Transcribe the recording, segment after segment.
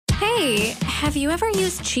Hey, have you ever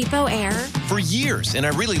used Cheapo Air? For years, and I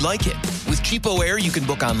really like it. With Cheapo Air, you can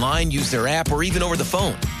book online, use their app, or even over the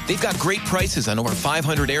phone. They've got great prices on over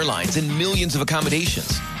 500 airlines and millions of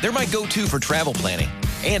accommodations. They're my go-to for travel planning.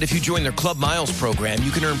 And if you join their Club Miles program, you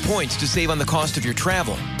can earn points to save on the cost of your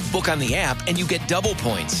travel. Book on the app, and you get double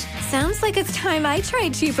points. Sounds like it's time I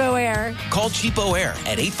tried Cheapo Air. Call Cheapo Air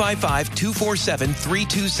at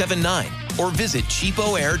 855-247-3279 or visit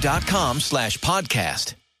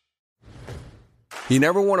cheapoair.com/podcast. You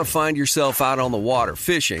never want to find yourself out on the water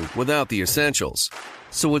fishing without the essentials.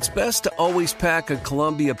 So it's best to always pack a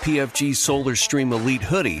Columbia PFG Solar Stream Elite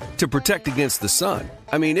hoodie to protect against the sun.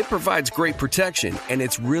 I mean, it provides great protection and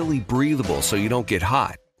it's really breathable so you don't get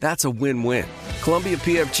hot. That's a win-win. Columbia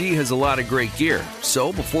PFG has a lot of great gear.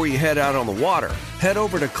 So before you head out on the water, head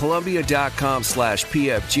over to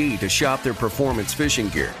Columbia.com/PFG to shop their performance fishing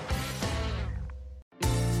gear.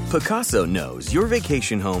 Picasso knows your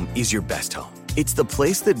vacation home is your best home. It's the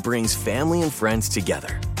place that brings family and friends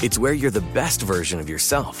together. It's where you're the best version of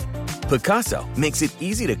yourself. Picasso makes it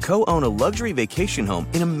easy to co-own a luxury vacation home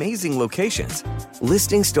in amazing locations.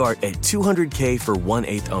 Listings start at $200K for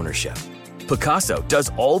 1/8 ownership. Picasso does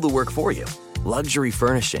all the work for you. Luxury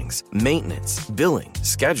furnishings, maintenance, billing,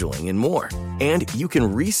 scheduling, and more. And you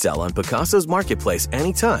can resell on Picasso's marketplace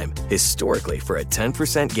anytime, historically for a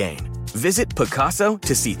 10% gain. Visit Picasso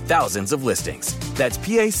to see thousands of listings. That's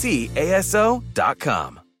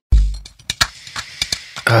PACASO.com.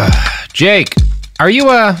 Jake, are you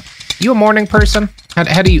a morning person?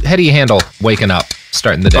 How do you handle waking up,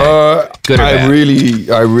 starting the day? Good or bad?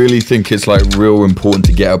 I really think it's like real important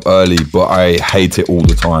to get up early, but I hate it all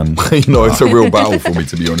the time. It's a real battle for me,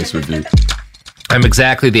 to be honest with you. I'm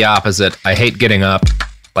exactly the opposite. I hate getting up.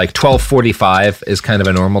 Like 12:45 is kind of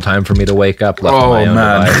a normal time for me to wake up. Man.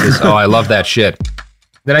 I love that shit.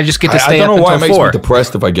 Then I just get to stay up until 4. I don't know why it makes me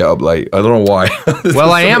depressed if I get up late. I don't know why.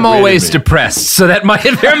 Well, I am always depressed, so there may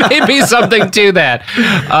be something to that.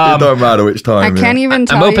 It don't matter which time. I can't even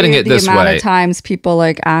tell you the amount of times people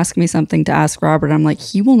ask me something to ask Robert. I'm like,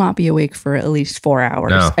 he will not be awake for at least 4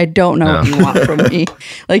 hours. No, I don't know what you want from me.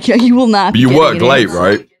 You will not. You work late,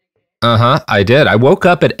 right? I did. I woke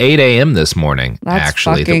up at 8 a.m. this morning, that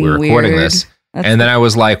we were recording this. And then I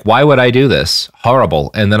was like, why would I do this? Horrible.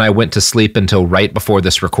 And then I went to sleep until right before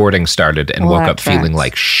this recording started and woke up feeling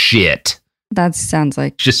like shit. That sounds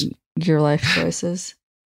like just your life choices.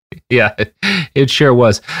 Yeah, it sure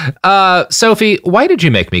was. Sophie, why did you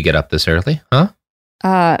make me get up this early? Huh?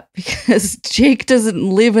 Because Jake doesn't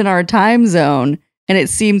live in our time zone. And it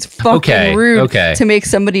seems fucking rude to make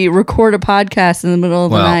somebody record a podcast in the middle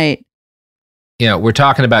of the night. We're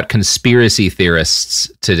talking about conspiracy theorists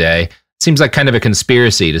today. Seems like kind of a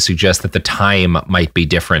conspiracy to suggest that the time might be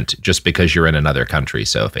different just because you're in another country,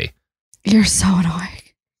 Sophie. You're so annoying.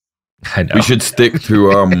 I know. We should stick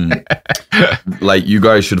to, you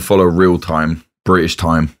guys should follow real time, British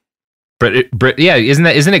time. Yeah, isn't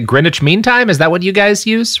it Greenwich Mean Time? Is that what you guys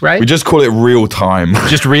use, right? We just call it real time.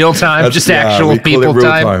 Just real time? Just actual people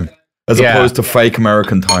time? As opposed to fake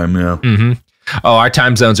American time, yeah. Mm-hmm. Oh, our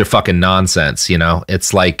time zones are fucking nonsense,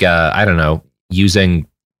 It's like, I don't know, using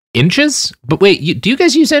inches? But wait, do you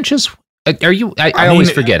guys use inches? I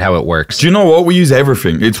always forget how it works. Do you know what? We use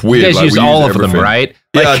everything. It's weird. You guys use all of them, right?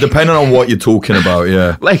 Yeah, depending on what you're talking about,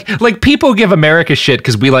 yeah. Like people give America shit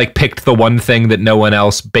because we picked the one thing that no one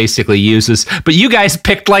else basically uses, but you guys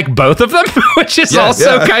picked both of them, which is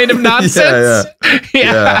also kind of nonsense.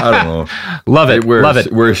 Yeah, I don't know. Love it. Love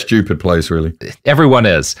it. We're a stupid place, really. Everyone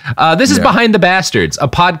is. This is Behind the Bastards, a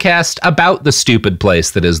podcast about the stupid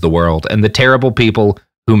place that is the world and the terrible people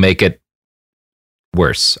who make it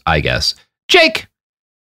worse, I guess. Jake,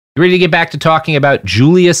 you ready to get back to talking about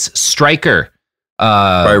Julius Streicher?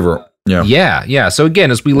 Favorite. Yeah. So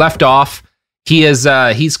again, as we left off, he's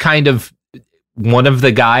kind of one of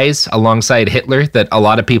the guys alongside Hitler that a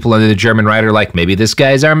lot of people under the German Reich are like, maybe this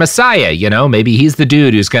guy's our messiah, maybe he's the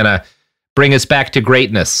dude who's gonna bring us back to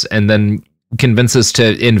greatness and then convince us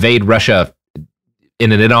to invade Russia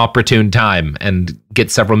in an inopportune time and get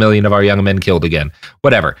several million of our young men killed again.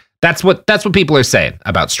 Whatever. That's what people are saying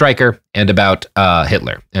about Streicher and about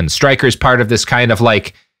Hitler. And Streicher's part of this kind of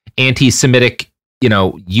anti-Semitic,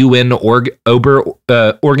 UN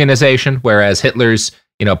organization, whereas Hitler's,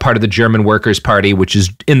 part of the German Workers' Party, which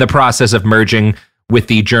is in the process of merging with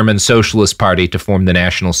the German Socialist Party to form the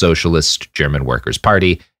National Socialist German Workers'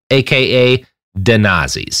 Party, aka the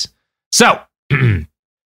Nazis. So, when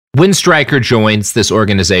Streicher joins this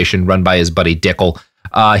organization run by his buddy Dickel,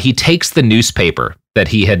 he takes the newspaper that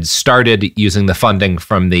he had started using the funding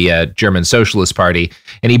from the German Socialist Party,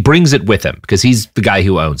 and he brings it with him because he's the guy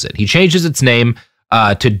who owns it. He changes its name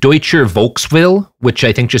to Deutscher Volkswille, which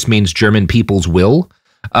I think just means German people's will.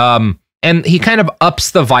 And he kind of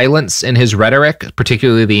ups the violence in his rhetoric,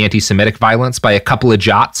 particularly the anti-Semitic violence, by a couple of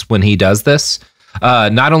jots when he does this.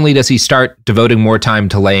 Not only does he start devoting more time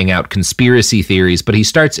to laying out conspiracy theories, but he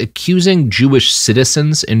starts accusing Jewish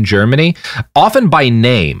citizens in Germany, often by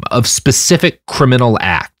name, of specific criminal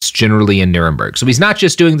acts, generally in Nuremberg. So he's not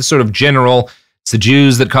just doing the sort of general, it's the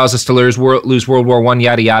Jews that caused us to lose World War I,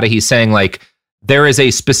 yada, yada. He's saying, like, there is a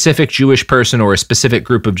specific Jewish person or a specific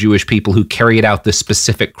group of Jewish people who carried out this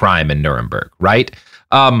specific crime in Nuremberg, right?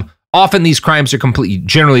 Often these crimes are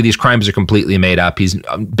completely made up. He's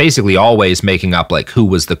basically always making up like who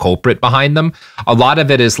was the culprit behind them. A lot of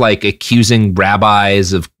it is like accusing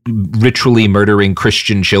rabbis of ritually murdering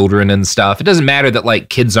Christian children and stuff. It doesn't matter that like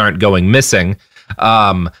kids aren't going missing,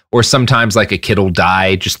 or sometimes like a kid will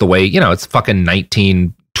die just the way, it's fucking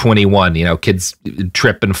 1921, kids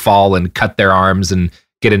trip and fall and cut their arms and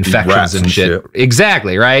get infections and shit.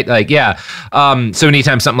 Exactly, right? Like, yeah. So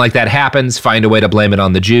anytime something like that happens, find a way to blame it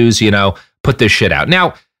on the Jews, put this shit out.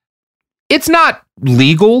 Now, it's not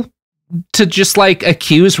legal to just like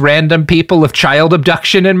accuse random people of child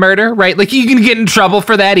abduction and murder, right? Like you can get in trouble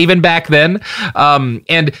for that even back then.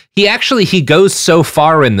 And he goes so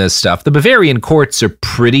far in this stuff. The Bavarian courts are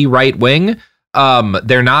pretty right wing.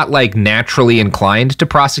 They're not like naturally inclined to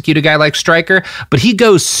prosecute a guy like Streicher, but he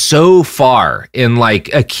goes so far in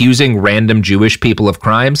like accusing random Jewish people of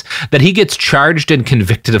crimes that he gets charged and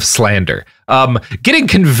convicted of slander. Getting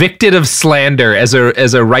convicted of slander as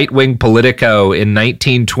a right-wing politico in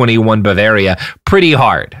 1921 Bavaria, pretty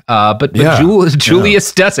hard. But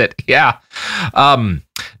Julius does it. Yeah.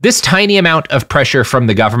 This tiny amount of pressure from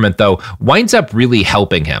the government, though, winds up really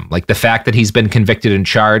helping him. Like the fact that he's been convicted and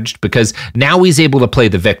charged, because now he's able to play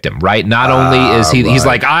the victim, right? Not only is he's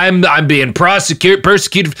like, I'm being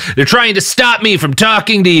persecuted. They're trying to stop me from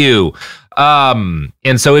talking to you. And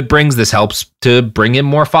so this helps to bring in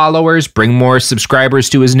more followers, bring more subscribers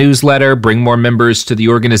to his newsletter, bring more members to the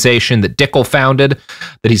organization that Dickel founded,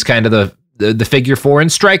 that he's kind of the figure for, and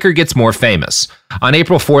Streicher gets more famous. On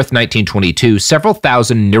April 4th, 1922, several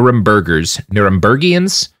thousand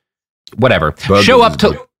Nurembergians, whatever, show up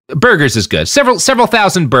to... Burgers is good. Several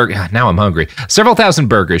thousand burgers. Now I'm hungry. Several thousand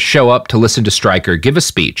burgers show up to listen to Streicher give a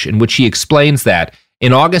speech in which he explains that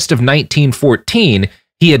in August of 1914,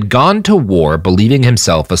 he had gone to war believing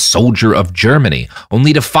himself a soldier of Germany,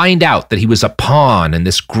 only to find out that he was a pawn in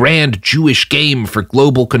this grand Jewish game for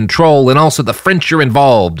global control, and also the French are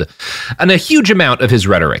involved. And a huge amount of his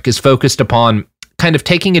rhetoric is focused upon kind of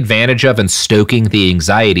taking advantage of and stoking the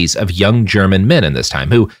anxieties of young German men in this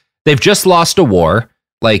time, who they've just lost a war.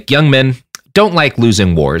 Like, young men don't like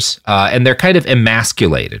losing wars, and they're kind of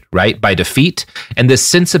emasculated, right, by defeat and this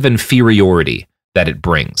sense of inferiority that it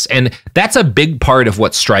brings. And that's a big part of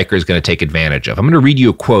what Streicher is going to take advantage of. I'm going to read you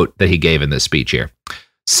a quote that he gave in this speech here.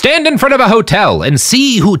 "Stand in front of a hotel and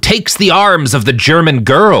see who takes the arms of the German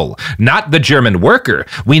girl, not the German worker.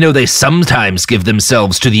 We know they sometimes give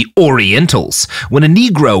themselves to the Orientals. When a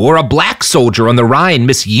Negro or a black soldier on the Rhine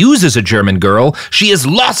misuses a German girl, she is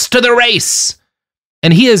lost to the race."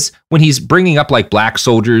 And when he's bringing up like black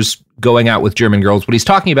soldiers going out with German girls, what he's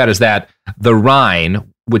talking about is that the Rhine,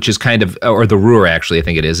 which is kind of, or the Ruhr actually, I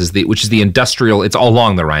think it is which is the industrial, it's all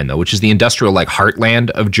along the Rhine though, which is the industrial like heartland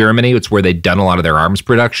of Germany. It's where they'd done a lot of their arms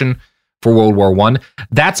production for World War I.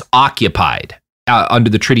 That's occupied under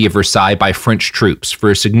the Treaty of Versailles by French troops for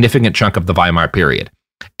a significant chunk of the Weimar period.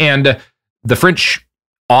 And the French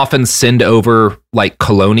often send over like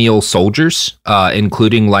colonial soldiers,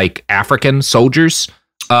 including like African soldiers.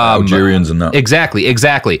 Algerians and that.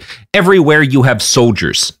 Exactly. Everywhere you have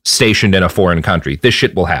soldiers stationed in a foreign country, this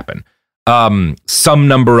shit will happen. Some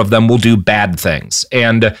number of them will do bad things.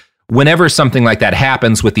 And whenever something like that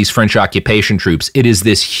happens with these French occupation troops, it is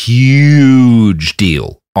this huge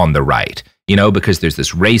deal on the right, because there's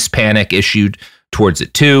this race panic issued towards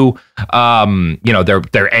it too.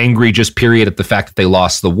 They're angry just period at the fact that they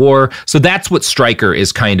lost the war. So that's what Streicher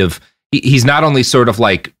is kind of, he's not only sort of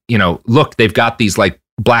like, look, they've got these like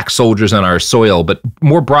black soldiers on our soil, but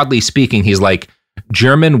more broadly speaking, he's like,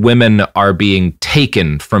 German women are being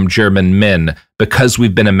taken from German men because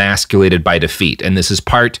we've been emasculated by defeat. And this is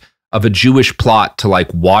part of a Jewish plot to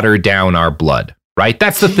like water down our blood. Right?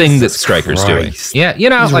 That's the thing that Streicher's doing. Yeah,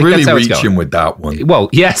 he's like really that's how it's reaching going. with that one. Well,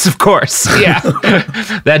 yes, of course. Yeah.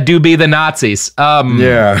 That do be the Nazis.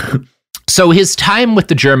 Yeah. So his time with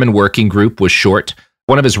the German working group was short.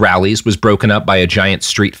 One of his rallies was broken up by a giant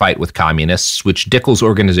street fight with communists, which Dickel's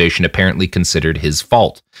organization apparently considered his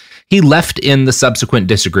fault. He left in the subsequent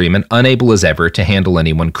disagreement, unable as ever to handle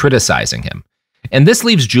anyone criticizing him. And this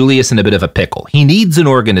leaves Julius in a bit of a pickle. He needs an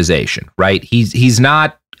organization, right? He's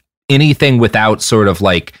not anything without sort of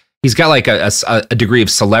like, he's got like a degree of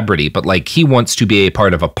celebrity, but like he wants to be a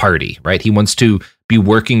part of a party, right? He wants to be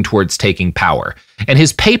working towards taking power. And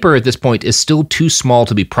his paper at this point is still too small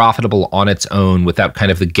to be profitable on its own without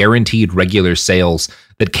kind of the guaranteed regular sales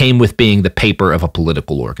that came with being the paper of a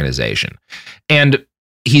political organization. And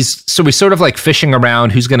he's sort of like fishing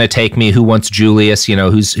around, who's going to take me, who wants Julius,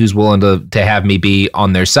 who's willing to have me be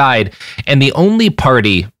on their side. And the only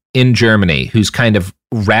party in Germany who's kind of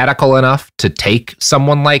radical enough to take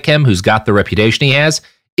someone like him, who's got the reputation he has,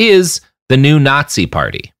 is the new Nazi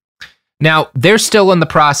party. Now, they're still in the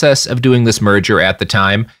process of doing this merger at the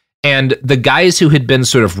time, and the guys who had been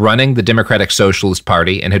sort of running the Democratic Socialist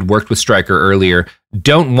Party and had worked with Streicher earlier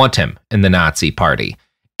don't want him in the Nazi party.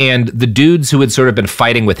 And the dudes who had sort of been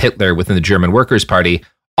fighting with Hitler within the German Workers' Party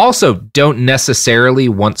also don't necessarily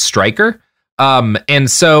want Streicher.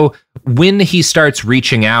 And so when he starts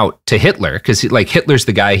reaching out to Hitler, because Hitler's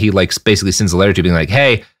the guy he basically sends a letter to being like,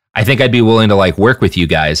 hey, I think I'd be willing to work with you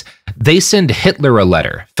guys. They send Hitler a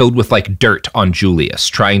letter filled with dirt on Julius,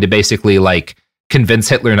 trying to basically convince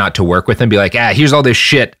Hitler not to work with him, be like, here's all this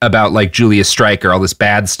shit about Julius Streicher, all this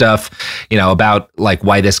bad stuff, about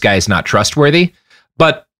why this guy's not trustworthy.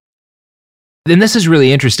 But then this is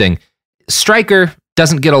really interesting. Streicher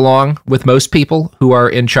doesn't get along with most people who are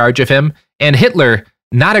in charge of him, and Hitler,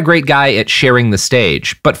 not a great guy at sharing the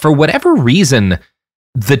stage. But for whatever reason,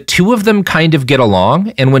 the two of them kind of get along.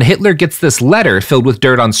 And when Hitler gets this letter filled with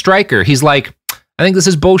dirt on Streicher, he's like, I think this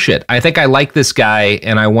is bullshit. I think I like this guy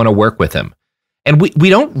and I want to work with him. And we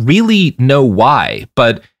don't really know why.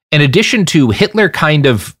 But in addition to Hitler kind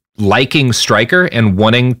of liking Streicher and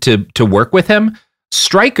wanting to work with him,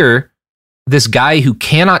 Streicher, this guy who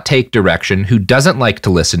cannot take direction, who doesn't like to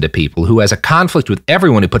listen to people, who has a conflict with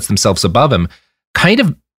everyone who puts themselves above him, kind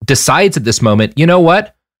of decides at this moment, you know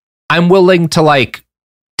what? I'm willing to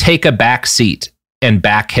take a back seat and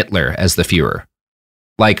back Hitler as the Führer.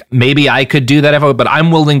 Maybe I could do that, but I'm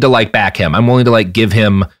willing to back him. I'm willing to give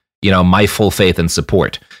him, my full faith and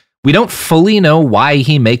support. We don't fully know why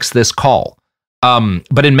he makes this call.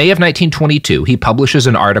 But in May of 1922, he publishes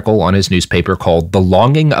an article on his newspaper called The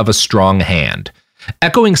Longing of a Strong Hand.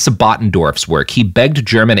 Echoing Sabattendorf's work, he begged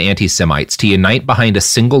German anti-Semites to unite behind a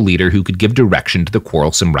single leader who could give direction to the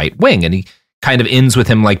quarrelsome right wing. And he kind of ends with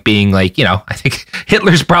him being I think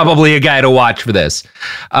Hitler's probably a guy to watch for this.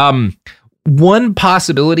 One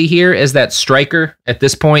possibility here is that Streicher, at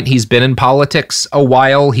this point, he's been in politics a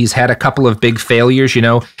while. He's had a couple of big failures.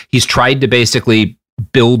 He's tried to basically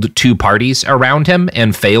build two parties around him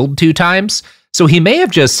and failed 2 times. So he may have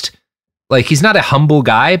just, he's not a humble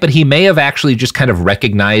guy, but he may have actually just kind of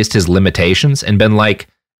recognized his limitations and been like,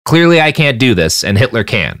 clearly I can't do this and Hitler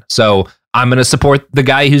can. So I'm going to support the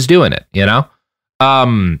guy who's doing it, The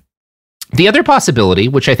other possibility,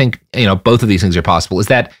 which I think, both of these things are possible, is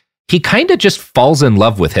that he kind of just falls in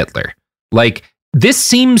love with Hitler. This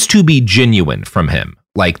seems to be genuine from him.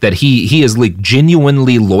 That he is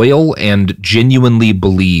genuinely loyal and genuinely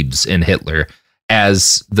believes in Hitler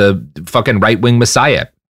as the fucking right-wing messiah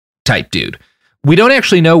type dude. We don't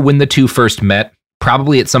actually know when the two first met,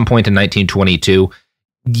 probably at some point in 1922.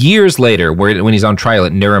 Years later, when he's on trial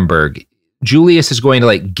at Nuremberg, Julius is going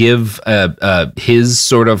to give his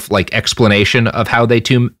sort of explanation of how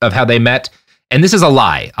they met. And this is a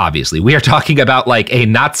lie, obviously. We are talking about a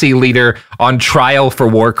Nazi leader on trial for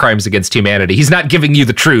war crimes against humanity. He's not giving you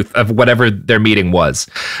the truth of whatever their meeting was.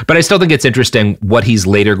 But I still think it's interesting what he's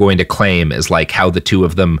later going to claim is how the two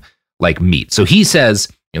of them meet. So he says,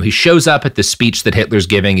 he shows up at the speech that Hitler's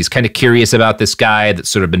giving. He's kind of curious about this guy that's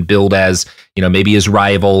sort of been billed as, maybe his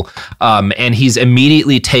rival. And he's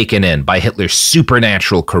immediately taken in by Hitler's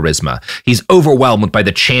supernatural charisma. He's overwhelmed by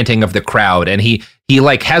the chanting of the crowd. And he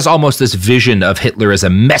has almost this vision of Hitler as a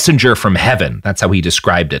messenger from heaven. That's how he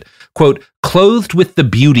described it. Quote, clothed with the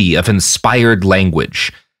beauty of inspired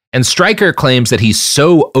language. And Streicher claims that he's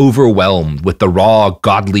so overwhelmed with the raw,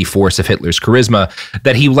 godly force of Hitler's charisma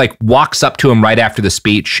that he walks up to him right after the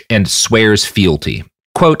speech and swears fealty.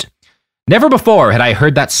 Quote, never before had I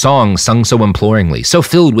heard that song sung so imploringly, so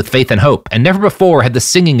filled with faith and hope, and never before had the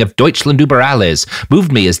singing of Deutschland über alles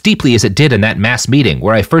moved me as deeply as it did in that mass meeting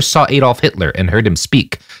where I first saw Adolf Hitler and heard him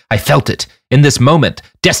speak. I felt it. In this moment,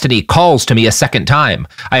 destiny calls to me a second time.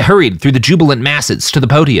 I hurried through the jubilant masses to the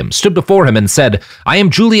podium, stood before him and said, I am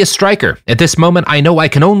Julius Streicher. At this moment, I know I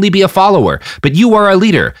can only be a follower, but you are a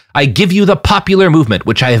leader. I give you the popular movement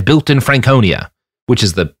which I have built in Franconia, which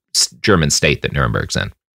is the German state that Nuremberg's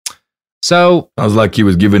in. So I was like, he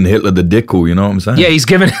was giving Hitler the dickle, you know what I'm saying? Yeah, he's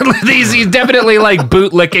giving Hitler these. He's definitely like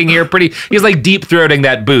boot licking here. He's like deep throating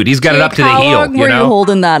that boot. He's got it up to the heel. How long were you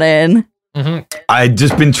holding that in? Mm-hmm. I'd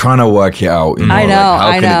just been trying to work it out. You know, I know.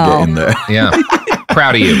 Like, how can it get in there? Yeah.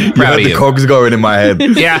 Proud of you. Proud of you. The cogs going in my head.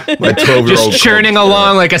 Yeah. My 12-year-old just churning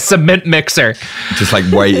along like a cement mixer. Just like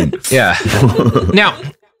waiting. Yeah. Now,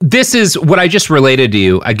 this is what I just related to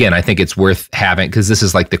you. Again, I think it's worth having because this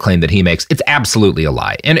is like the claim that he makes. It's absolutely a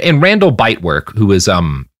lie. And Randall Bitework, who is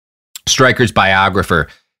Streicher's biographer,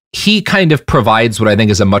 he kind of provides what I think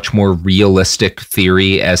is a much more realistic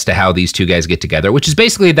theory as to how these two guys get together, which is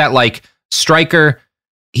basically that like Streicher,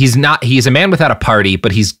 he's a man without a party,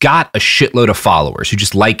 but he's got a shitload of followers who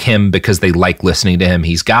just like him because they like listening to him.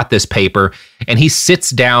 He's got this paper and he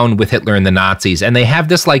sits down with Hitler and the Nazis and they have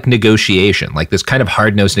this like negotiation, like this kind of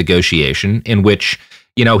hard-nosed negotiation in which,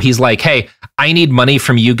 you know, he's like, hey, I need money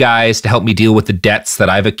from you guys to help me deal with the debts that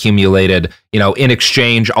I've accumulated. You know, in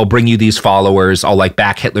exchange, I'll bring you these followers. I'll like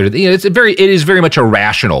back Hitler. You know, it is very much a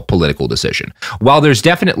rational political decision. While there's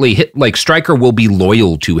definitely like Streicher will be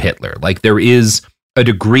loyal to Hitler. Like there is a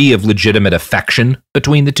degree of legitimate affection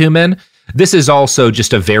between the two men. This is also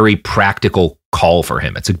just a very practical call for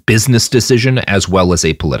him. It's a business decision as well as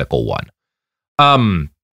a political one.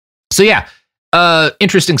 So yeah,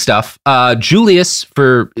 interesting stuff. Julius,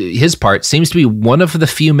 for his part, seems to be one of the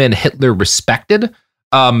few men Hitler respected.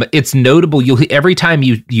 It's notable. Every time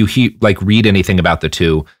you like read anything about the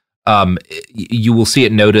two, you will see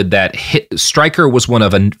it noted that Streicher was one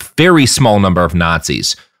of a very small number of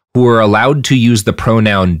Nazis who were allowed to use the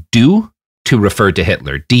pronoun du to refer to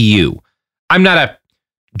Hitler, du. I'm not a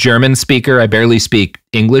German speaker. I barely speak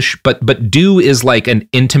English, but du is like an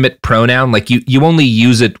intimate pronoun. Like you only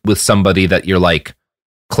use it with somebody that you're like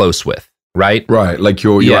close with, right? Right, like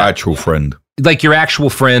your actual friend. Like your actual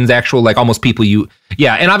friends, like almost people you...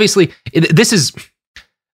 Yeah, and obviously this is...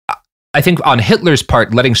 I think on Hitler's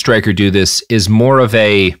part, letting Streicher do this is more of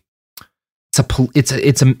a...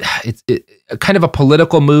 It's a kind of a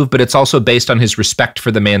political move, but it's also based on his respect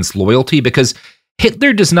for the man's loyalty because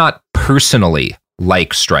Hitler does not personally like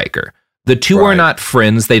Streicher. The two are not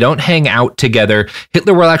friends. They don't hang out together.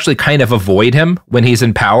 Hitler will actually kind of avoid him when he's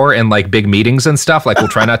in power and like big meetings and stuff. Like we'll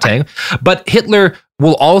try not to hang. But Hitler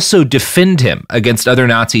will also defend him against other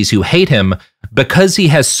Nazis who hate him because he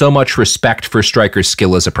has so much respect for Streicher's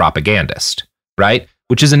skill as a propagandist, right?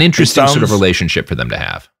 Which is an interesting sort of relationship for them to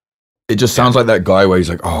have. It just sounds like that guy where he's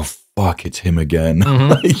like, oh, fuck, it's him again.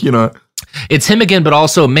 Mm-hmm. You know? It's him again, but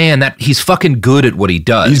also, man, that he's fucking good at what he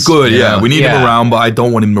does. He's good, yeah. We need him around, but I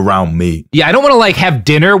don't want him around me. Yeah, I don't want to like have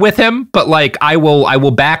dinner with him, but like I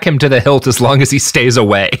will back him to the hilt as long as he stays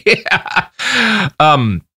away.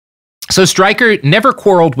 So Streicher never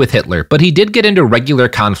quarreled with Hitler, but he did get into regular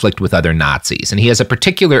conflict with other Nazis, and he has a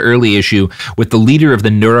particular early issue with the leader of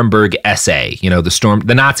the Nuremberg SA, you know,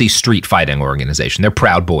 the Nazi street fighting organization. They're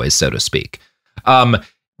Proud Boys, so to speak.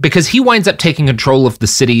 Because he winds up taking control of the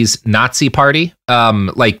city's Nazi party.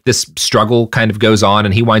 Like this struggle kind of goes on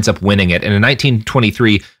and he winds up winning it. And in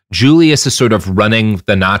 1923, Julius is sort of running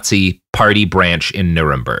the Nazi party branch in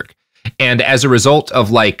Nuremberg. And as a result of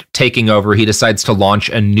like taking over, he decides to launch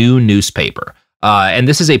a new newspaper. And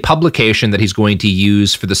this is a publication that he's going to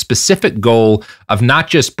use for the specific goal of not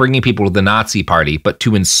just bringing people to the Nazi party, but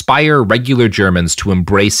to inspire regular Germans to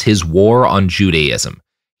embrace his war on Judaism.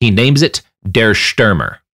 He names it Der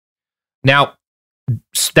Stürmer. Now,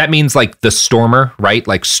 that means like the stormer, right?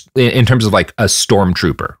 Like in terms of like a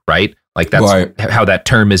stormtrooper, right? Like that's how that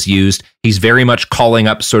term is used. He's very much calling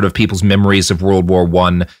up sort of people's memories of World War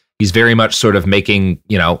I. He's very much sort of making,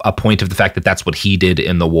 you know, a point of the fact that that's what he did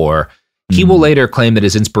in the war. He will later claim that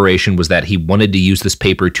his inspiration was that he wanted to use this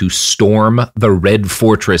paper to storm the Red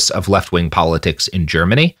Fortress of left-wing politics in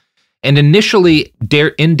Germany. And initially,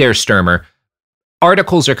 in Der Stürmer,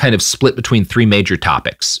 articles are kind of split between three major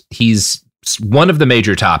topics. One of the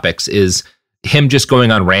major topics is him just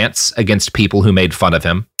going on rants against people who made fun of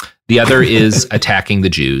him. The other is attacking the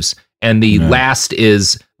Jews. And the last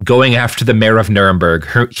is going after the mayor of Nuremberg,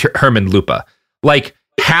 Hermann Lupa. Like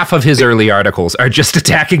half of his early articles are just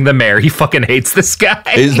attacking the mayor. He fucking hates this guy.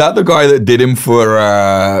 Is that the guy that did him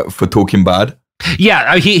for talking bad?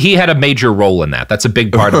 Yeah, he had a major role in that. That's a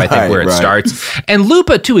big part of, I think, where it starts. And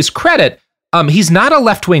Lupa, to his credit, he's not a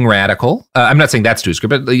left-wing radical. I'm not saying that's to his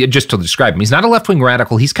credit, but just to describe him, he's not a left-wing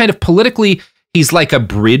radical. He's kind of politically, he's like a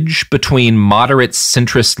bridge between moderate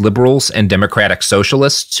centrist liberals and democratic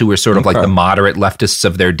socialists who are sort of like the moderate leftists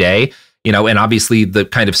of their day. You know, and obviously the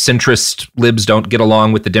kind of centrist libs don't get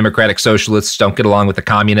along with the democratic socialists, don't get along with the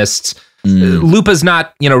communists. Lupa's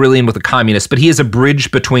not, really in with the communists, but he is a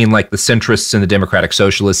bridge between like the centrists and the democratic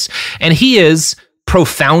socialists. And he is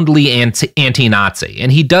profoundly anti-Nazi.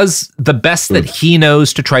 And he does the best that he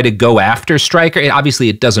knows to try to go after Streicher. Obviously,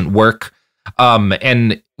 it doesn't work.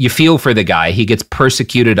 And you feel for the guy. He gets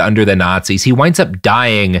persecuted under the Nazis. He winds up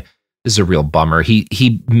dying. This is a real bummer.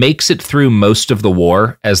 He makes it through most of the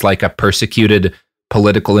war as like a persecuted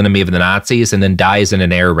political enemy of the Nazis, and then dies in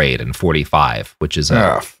an air raid in 1945, which is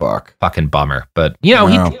a fucking bummer. But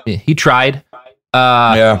he tried.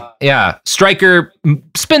 Streicher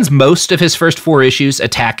spends most of his first 4 issues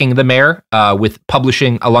attacking the mayor, with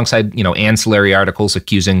publishing alongside ancillary articles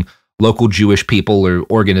accusing local Jewish people or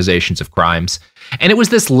organizations of crimes. And it was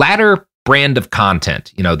this latter brand of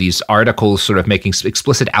content, these articles sort of making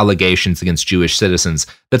explicit allegations against Jewish citizens,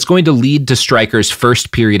 that's going to lead to Streicher's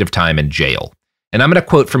first period of time in jail. And I'm going to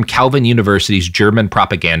quote from Calvin University's German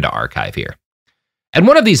propaganda archive here. At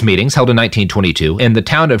one of these meetings, held in 1922, in the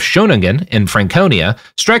town of Schöningen in Franconia,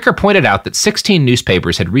 Streicher pointed out that 16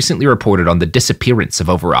 newspapers had recently reported on the disappearance of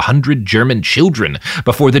over 100 German children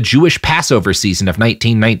before the Jewish Passover season of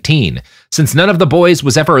 1919. Since none of the boys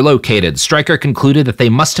was ever located, Streicher concluded that they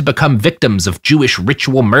must have become victims of Jewish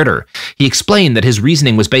ritual murder. He explained that his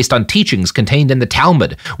reasoning was based on teachings contained in the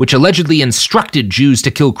Talmud, which allegedly instructed Jews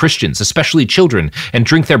to kill Christians, especially children, and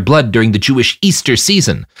drink their blood during the Jewish Easter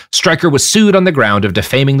season. Streicher was sued on the ground of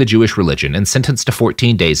defaming the Jewish religion and sentenced to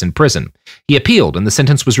 14 days in prison. He appealed, and the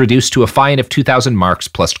sentence was reduced to a fine of 2,000 marks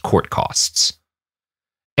plus court costs.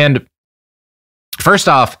 And first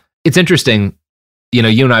off, it's interesting, you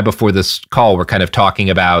and I before this call were kind of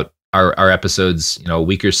talking about our episodes, a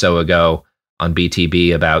week or so ago on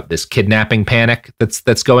BTB about this kidnapping panic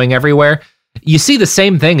that's going everywhere. You see the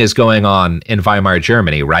same thing is going on in Weimar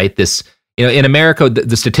Germany, right? This, in America,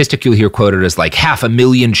 the statistic you'll hear quoted is like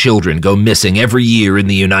 500,000 children go missing every year in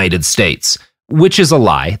the United States, which is a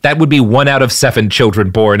lie. That would be 1 out of 7 children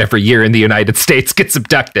born every year in the United States gets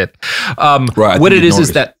abducted. Right. What it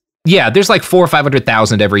is that, there's like 400,000 or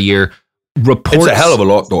 500,000 every year. Reports. It's a hell of a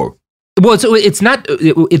lot, though. Well,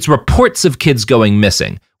 it's reports of kids going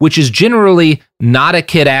missing, which is generally not a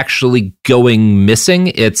kid actually going missing.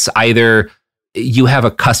 It's either you have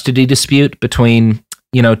a custody dispute between,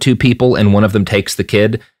 2 people and one of them takes the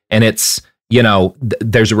kid, and it's,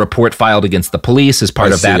 there's a report filed against the police as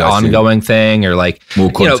part of that ongoing thing, or like,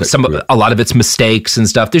 a lot of it's mistakes and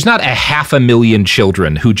stuff. There's not 500,000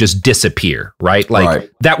 children who just disappear, right?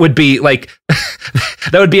 Like that would be like,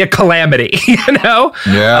 that would be a calamity,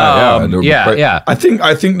 Yeah. I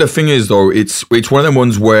think the thing is though, it's one of them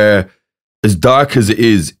ones where, as dark as it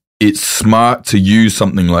is, it's smart to use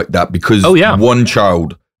something like that because one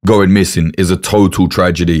child going missing is a total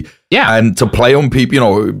tragedy. Yeah. And to play on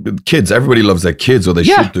people, kids, everybody loves their kids, or they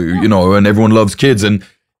should do, and everyone loves kids. And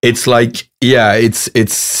it's like,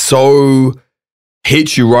 it's so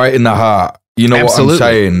hits you right in the heart. You know Absolutely.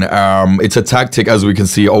 What I'm saying? It's a tactic, as we can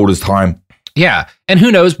see, old as time. Yeah. And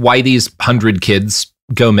who knows why these 100 kids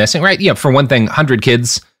go missing, right? Yeah. For one thing, 100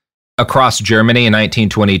 kids across Germany in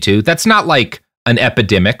 1922, that's not like an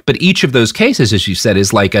epidemic, but each of those cases, as you said,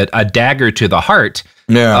 is like a dagger to the heart.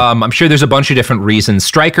 Yeah. I'm sure there's a bunch of different reasons.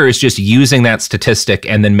 Streicher is just using that statistic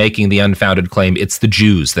and then making the unfounded claim it's the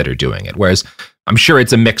Jews that are doing it. Whereas I'm sure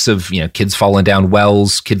it's a mix of, kids falling down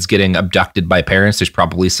wells, kids getting abducted by parents. There's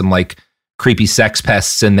probably some like creepy sex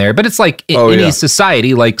pests in there, but it's like in any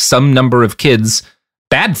society, like some number of kids,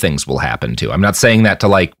 bad things will happen to. I'm not saying that to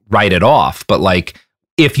like write it off, but like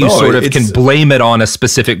if you can blame it on a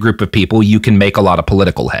specific group of people, you can make a lot of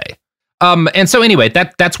political hay. And so anyway,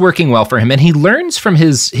 that's working well for him. And he learns from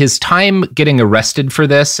his time getting arrested for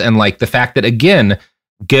this, and like the fact that, again,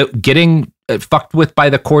 getting fucked with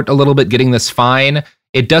by the court a little bit, getting this fine,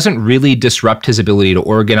 it doesn't really disrupt his ability to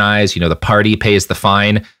organize. The party pays the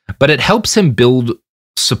fine, but it helps him build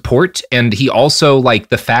support. And he also, like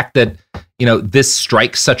the fact that, this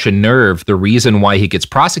strikes such a nerve. The reason why he gets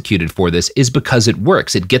prosecuted for this is because it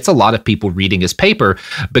works. It gets a lot of people reading his paper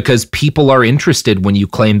because people are interested when you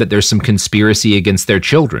claim that there's some conspiracy against their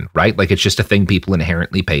children, right? Like it's just a thing people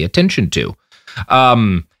inherently pay attention to.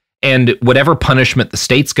 And whatever punishment the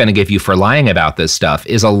state's going to give you for lying about this stuff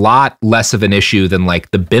is a lot less of an issue than like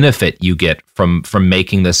the benefit you get from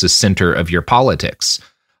making this a center of your politics.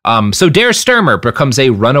 So Der Stürmer becomes a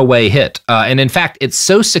runaway hit. And in fact, it's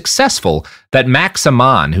so successful that Max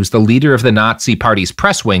Amann, who's the leader of the Nazi Party's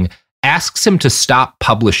press wing, asks him to stop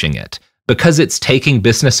publishing it because it's taking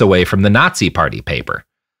business away from the Nazi Party paper.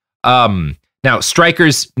 Now,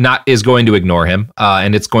 Streicher's is going to ignore him,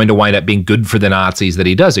 and it's going to wind up being good for the Nazis that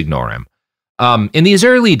he does ignore him. In these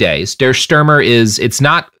early days, Der Stürmer it's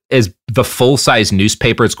not as the full-size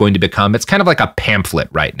newspaper it's going to become. It's kind of like a pamphlet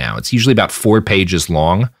right now. It's usually about 4 pages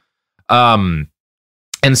long. And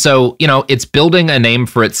so, it's building a name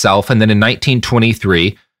for itself. And then in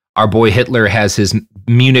 1923, our boy Hitler has his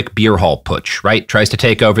Munich beer hall putsch, right? Tries to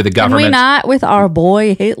take over the government. Can we not with our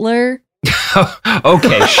boy Hitler?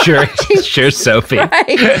 Okay, sure. Sure, Sophie.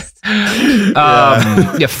 Friend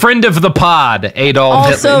of the pod, Adolf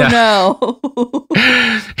Hitler. No.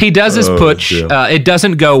 He does his putsch. It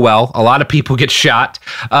doesn't go well. A lot of people get shot.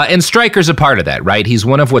 And Streicher's a part of that, right? He's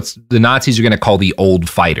one of what the Nazis are going to call the old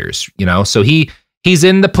fighters, So he's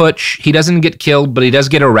in the putsch. He doesn't get killed, but he does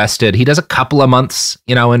get arrested. He does a couple of months,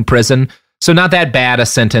 in prison. So not that bad a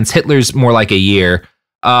sentence. Hitler's more like a year.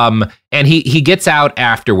 And he gets out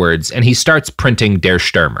afterwards and he starts printing Der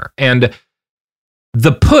Stürmer. And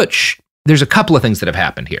the putsch, there's a couple of things that have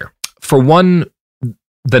happened here. For one,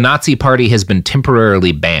 the Nazi Party has been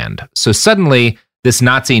temporarily banned. So suddenly this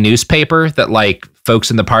Nazi newspaper that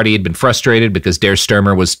folks in the party had been frustrated because Der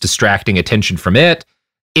Stürmer was distracting attention from it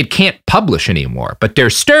can't publish anymore. But Der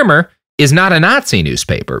Stürmer is not a Nazi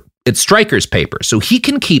newspaper. It's Streicher's paper. So he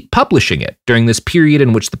can keep publishing it during this period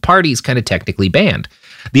in which the party is kind of technically banned.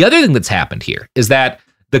 The other thing that's happened here is that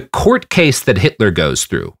the court case that Hitler goes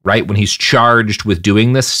through, right, when he's charged with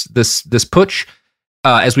doing this putsch,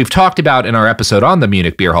 as we've talked about in our episode on the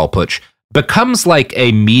Munich beer hall putsch, becomes like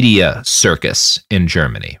a media circus in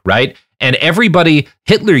Germany, right? And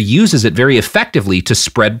Hitler uses it very effectively to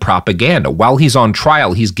spread propaganda. While he's on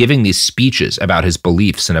trial, he's giving these speeches about his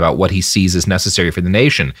beliefs and about what he sees as necessary for the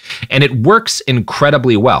nation. And it works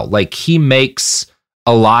incredibly well. He makes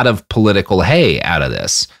a lot of political hay out of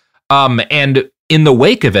this. And in the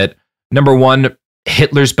wake of it, number one,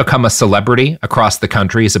 Hitler's become a celebrity across the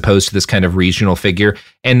country as opposed to this kind of regional figure.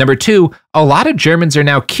 And number two, a lot of Germans are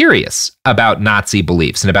now curious about Nazi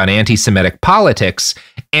beliefs and about anti-Semitic politics.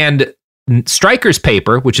 And Streicher's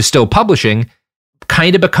paper, which is still publishing,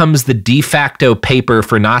 kind of becomes the de facto paper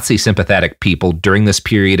for Nazi sympathetic people during this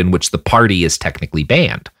period in which the party is technically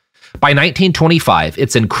banned. By 1925,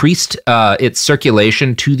 it's increased its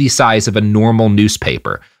circulation to the size of a normal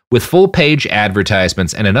newspaper with full-page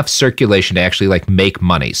advertisements and enough circulation to actually make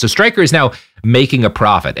money. So Streicher is now making a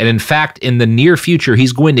profit. And in fact, in the near future,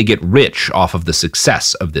 he's going to get rich off of the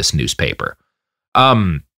success of this newspaper.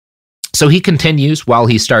 So he continues while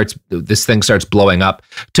this thing starts blowing up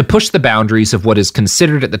to push the boundaries of what is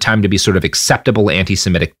considered at the time to be sort of acceptable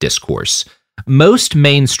anti-Semitic discourse. Most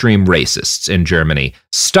mainstream racists in Germany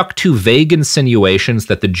stuck to vague insinuations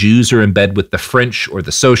that the Jews are in bed with the French or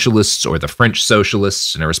the socialists or the French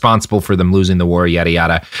socialists and are responsible for them losing the war, yada,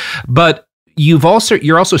 yada. But you're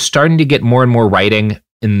also starting to get more and more writing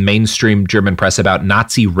in mainstream German press about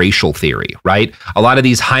Nazi racial theory, right? A lot of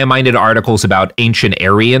these high-minded articles about ancient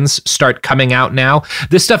Aryans start coming out now.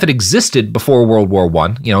 This stuff had existed before World War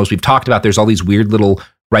I. As we've talked about, there's all these weird little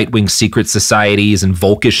right-wing secret societies and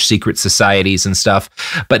Volkish secret societies and stuff.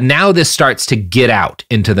 But now this starts to get out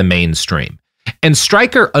into the mainstream. And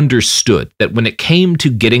Streicher understood that when it came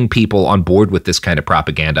to getting people on board with this kind of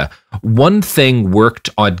propaganda, one thing worked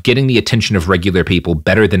on getting the attention of regular people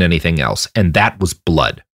better than anything else, and that was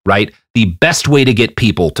blood, right? The best way to get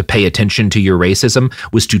people to pay attention to your racism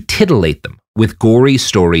was to titillate them with gory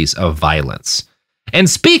stories of violence. And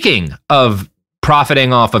speaking of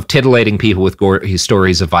profiting off of titillating people with gory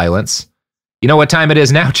stories of violence, you know what time it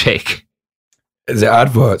is now, Jake? Is it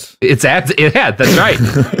adverts? It's ads. Yeah, that's right.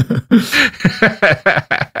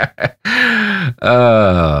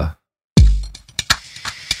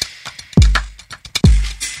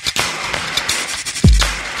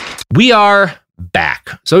 We are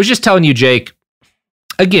back. So I was just telling you, Jake,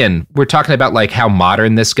 again, we're talking about how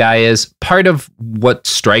modern this guy is. Part of what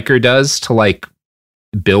Streicher does to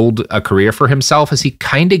build a career for himself is he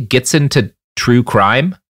kind of gets into true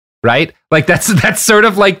crime. Right? That's sort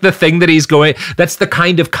of the thing that that's the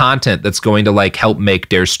kind of content that's going to help make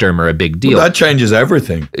Der Stürmer a big deal. Well, that changes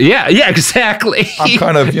everything. Yeah, exactly. I'm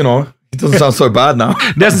kind of, it doesn't sound so bad now.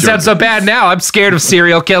 Doesn't sound so bad now. I'm scared of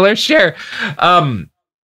serial killers. Sure.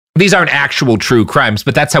 These aren't actual true crimes,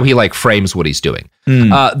 but that's how he frames what he's doing.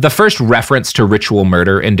 The first reference to ritual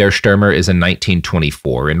murder in Der Stürmer is in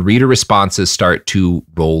 1924, and reader responses start to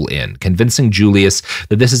roll in, convincing Julius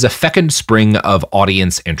that this is a fecund spring of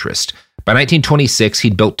audience interest. By 1926,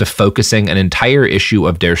 he'd built to focusing an entire issue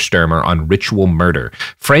of Der Stürmer on ritual murder,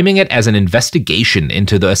 framing it as an investigation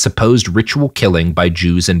into the supposed ritual killing by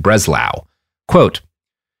Jews in Breslau. Quote,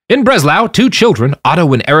 In Breslau, 2 children,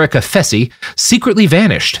 Otto and Erika Fessy, secretly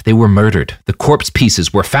vanished. They were murdered. The corpse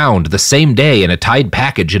pieces were found the same day in a tied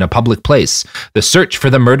package in a public place. The search for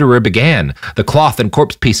the murderer began. The cloth and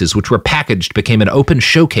corpse pieces which were packaged became an open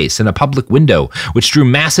showcase in a public window, which drew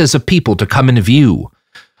masses of people to come in view.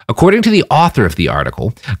 According to the author of the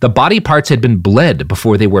article, the body parts had been bled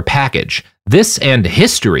before they were packaged. This and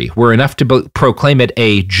history were enough to proclaim it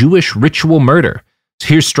a Jewish ritual murder.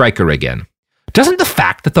 Here's Streicher again. Doesn't the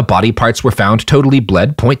fact that the body parts were found totally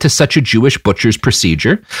bled point to such a Jewish butcher's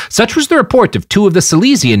procedure? Such was the report of 2 of the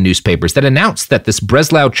Silesian newspapers that announced that this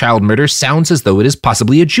Breslau child murder sounds as though it is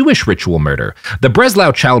possibly a Jewish ritual murder. The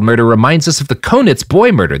Breslau child murder reminds us of the Konitz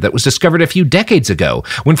boy murder that was discovered a few decades ago,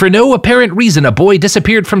 when for no apparent reason a boy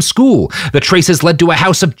disappeared from school. The traces led to a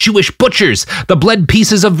house of Jewish butchers. The bled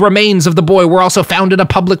pieces of remains of the boy were also found in a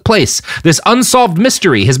public place. This unsolved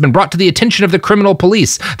mystery has been brought to the attention of the criminal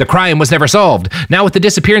police. The crime was never solved. Now with the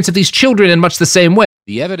disappearance of these children in much the same way.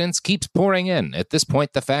 The evidence keeps pouring in. At this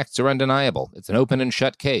point, the facts are undeniable. It's an open and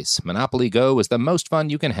shut case. Monopoly Go is the most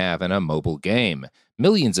fun you can have in a mobile game.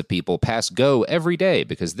 Millions of people pass Go every day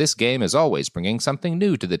because this game is always bringing something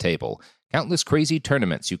new to the table. Countless crazy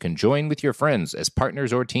tournaments you can join with your friends as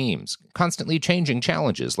partners or teams. Constantly changing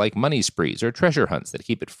challenges like money sprees or treasure hunts that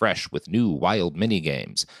keep it fresh with new wild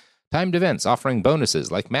mini-games. Timed events offering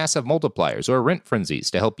bonuses like massive multipliers or rent frenzies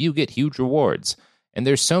to help you get huge rewards. And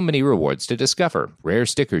there's so many rewards to discover. Rare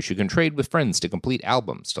stickers you can trade with friends to complete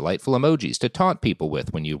albums, delightful emojis to taunt people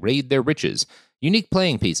with when you raid their riches, unique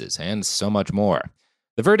playing pieces, and so much more.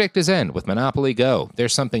 The verdict is in with Monopoly Go.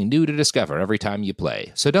 There's something new to discover every time you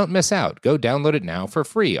play. So don't miss out. Go download it now for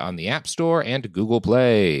free on the App Store and Google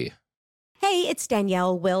Play. Hey, it's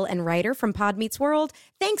Danielle, Will, and Ryder from Pod Meets World.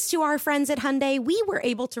 Thanks to our friends at Hyundai, we were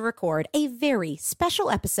able to record a very special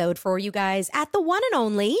episode for you guys at the one and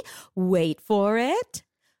only, wait for it,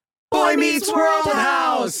 Boy Meets World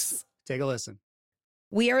House! Take a listen.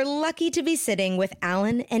 We are lucky to be sitting with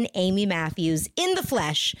Alan and Amy Matthews in the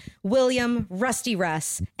flesh, William, Rusty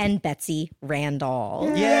Russ, and Betsy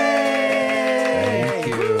Randall. Yay! Thank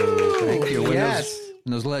you. Thank you. Yes.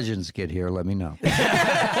 When those legends get here, let me know.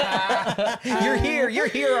 You're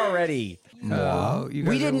here already. We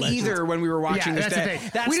didn't either when we were watching this.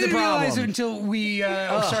 That's we the didn't realize problem. it until we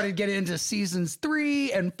started getting into seasons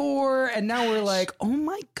 3 and 4, and now we're like, oh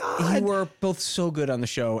my god! You were both so good on the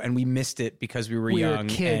show, and we missed it because we were young,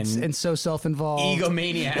 kids, and so self-involved,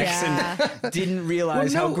 egomaniacs, and didn't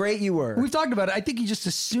realize how great you were. We've talked about it. I think you just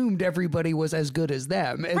assumed everybody was as good as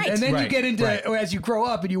them, and, Right. and then Right. you get into as you grow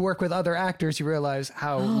up and you work with other actors, you realize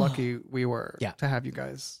how lucky we were to have you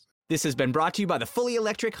guys. This has been brought to you by the fully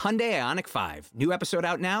electric Hyundai Ioniq 5. New episode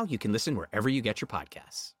out now. You can listen wherever you get your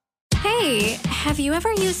podcasts. Hey, have you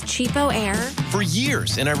ever used Cheapo Air? For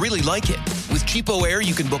years, and I really like it. With Cheapo Air,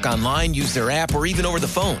 you can book online, use their app, or even over the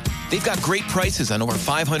phone. They've got great prices on over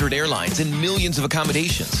 500 airlines and millions of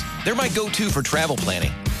accommodations. They're my go-to for travel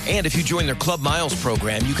planning. And if you join their Club Miles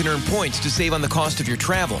program, you can earn points to save on the cost of your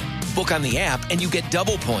travel. Book on the app, and you get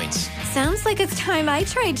double points. Sounds like it's time I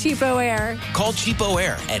tried Cheapo Air. Call Cheapo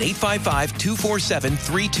Air at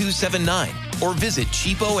 855-247-3279 or visit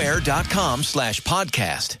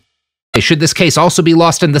cheapoair.com/podcast. Should this case also be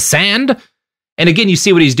lost in the sand? And again, you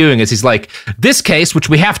see what he's doing is he's like, this case, which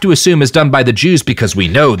we have to assume is done by the Jews because we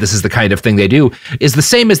know this is the kind of thing they do, is the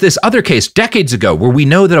same as this other case decades ago where we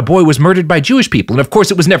know that a boy was murdered by Jewish people. And of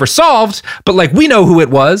course, it was never solved, but like we know who it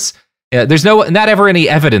was. There's not ever any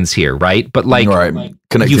evidence here, right? But like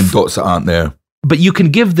connecting dots that aren't there. But you can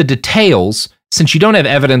give the details, since you don't have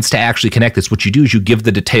evidence to actually connect this, what you do is you give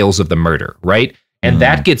the details of the murder, right? And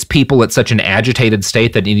that gets people at such an agitated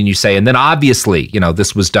state that you say, and then obviously,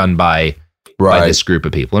 this was done by this group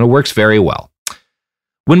of people, and it works very well.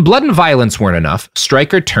 When blood and violence weren't enough,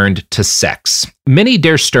 Streicher turned to sex. Many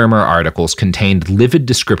Der Stürmer articles contained livid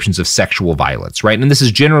descriptions of sexual violence, right? And this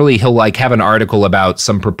is generally, he'll have an article about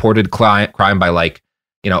some purported crime by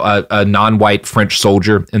a non-white French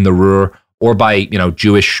soldier in the Ruhr, or by,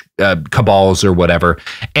 Jewish cabals or whatever.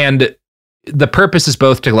 And the purpose is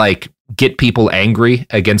both to get people angry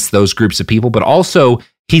against those groups of people, but also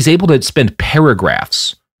he's able to spend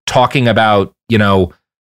paragraphs talking about,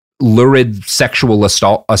 lurid sexual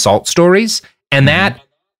assault stories. And that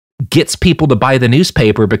gets people to buy the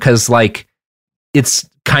newspaper because it's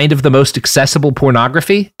kind of the most accessible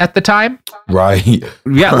pornography at the time. Right.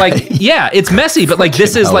 Yeah. It's messy, but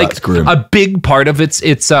this is a big part of its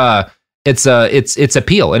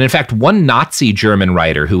appeal. And in fact, one Nazi German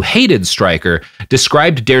writer who hated Streicher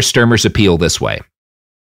described Der Stürmer's appeal this way.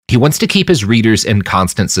 He wants to keep his readers in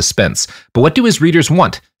constant suspense. But what do his readers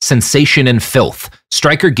want? Sensation and filth.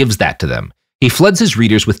 Streicher gives that to them. He floods his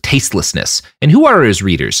readers with tastelessness. And who are his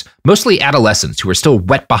readers? Mostly adolescents who are still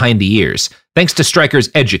wet behind the ears. Thanks to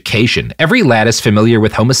Streicher's education, every lad is familiar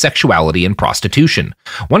with homosexuality and prostitution.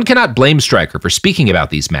 One cannot blame Streicher for speaking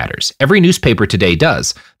about these matters. Every newspaper today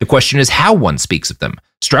does. The question is how one speaks of them.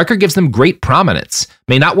 Streicher gives them great prominence.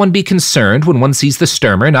 May not one be concerned when one sees the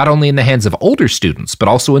Sturmer not only in the hands of older students, but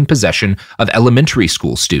also in possession of elementary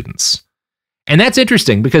school students? And that's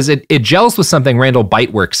interesting because it gels with something Randall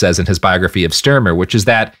Beitwerk says in his biography of Sturmer, which is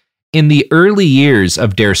that in the early years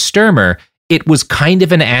of Der Stürmer, it was kind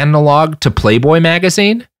of an analog to Playboy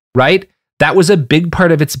magazine, right? That was a big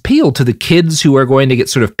part of its appeal to the kids who are going to get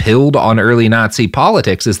sort of pilled on early Nazi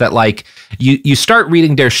politics, is that like you start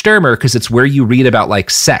reading Der Stürmer because it's where you read about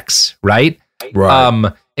like sex, right?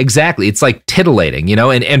 Right. Exactly. It's like titillating, you know,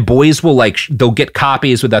 and boys will they'll get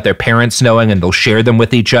copies without their parents knowing and they'll share them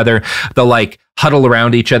with each other. They'll like huddle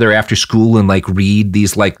around each other after school and like read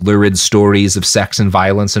these like lurid stories of sex and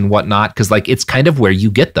violence and whatnot. Cause like, it's kind of where you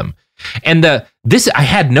get them. And I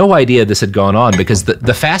had no idea this had gone on because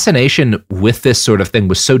the fascination with this sort of thing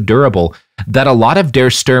was so durable that a lot of Der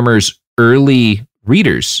Stürmer's early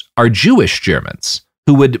readers are Jewish Germans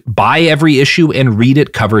who would buy every issue and read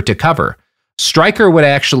it cover to cover. Streicher would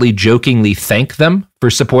actually jokingly thank them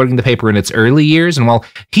for supporting the paper in its early years. And while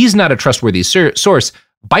he's not a trustworthy source,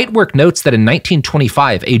 Beitwerk notes that in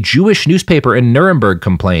 1925, a Jewish newspaper in Nuremberg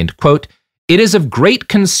complained, quote, "It is of great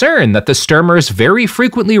concern that the Stürmer is very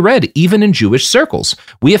frequently read, even in Jewish circles.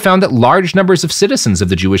 We have found that large numbers of citizens of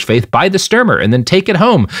the Jewish faith buy the Stürmer and then take it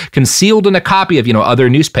home, concealed in a copy of,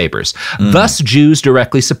 other newspapers. Thus, Jews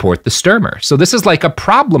directly support the Stürmer." So this is like a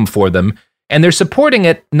problem for them. And they're supporting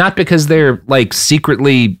it not because they're like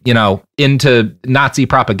secretly, into Nazi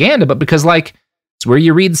propaganda, but because like it's where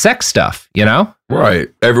you read sex stuff, Right.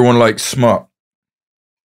 Everyone likes smut.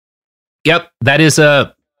 Yep. That is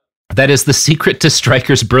the secret to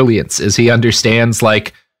Streicher's brilliance, is he understands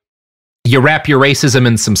like you wrap your racism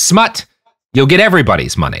in some smut, you'll get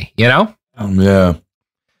everybody's money, Yeah.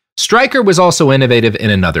 Streicher was also innovative in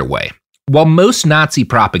another way. While most Nazi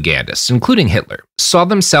propagandists, including Hitler, saw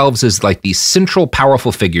themselves as like these central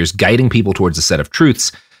powerful figures guiding people towards a set of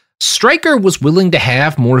truths, Streicher was willing to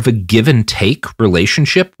have more of a give and take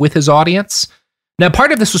relationship with his audience. Now,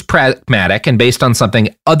 part of this was pragmatic and based on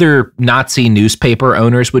something other Nazi newspaper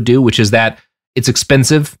owners would do, which is that it's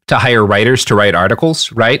expensive to hire writers to write articles,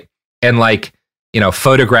 right? And like,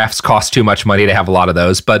 photographs cost too much money to have a lot of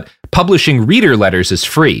those, but publishing reader letters is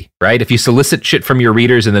free, right? If you solicit shit from your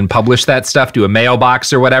readers and then publish that stuff to a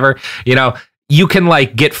mailbox or whatever, you can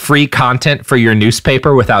like get free content for your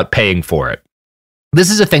newspaper without paying for it. This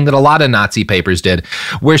is a thing that a lot of Nazi papers did.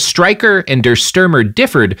 Where Streicher and Der Stürmer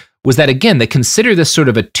differed was that, again, they consider this sort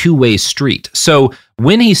of a two-way street. So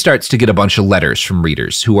when he starts to get a bunch of letters from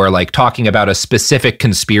readers who are like talking about a specific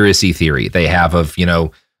conspiracy theory they have of,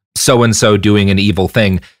 so-and-so doing an evil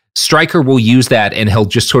thing, Streicher will use that and he'll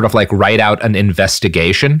just sort of like write out an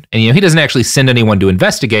investigation. And, he doesn't actually send anyone to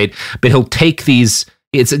investigate, but he'll take these,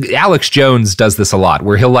 Alex Jones does this a lot,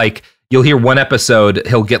 where you'll hear one episode,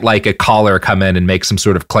 he'll get like a caller come in and make some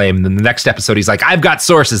sort of claim. And then the next episode, he's like, I've got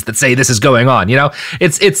sources that say this is going on.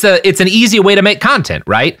 It's an easy way to make content,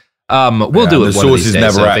 right? We'll do it. The one source is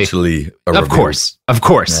never Sophie. Actually. Of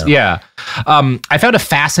course. Yeah. I found a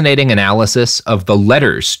fascinating analysis of the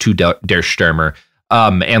letters to Der Stürmer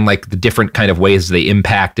and like the different kind of ways they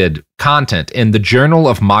impacted content in the Journal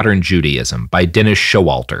of Modern Judaism by Dennis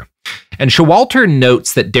Showalter. And Showalter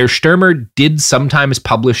notes that Der Stürmer did sometimes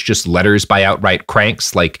publish just letters by outright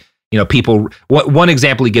cranks, like, people. One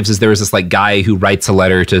example he gives is there was this like guy who writes a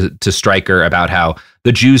letter to Streicher about how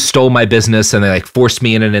the Jews stole my business and they like forced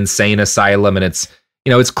me in an insane asylum, and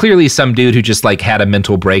it's clearly some dude who just like had a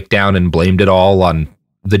mental breakdown and blamed it all on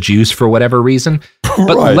the Jews for whatever reason.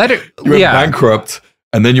 But right. You went bankrupt.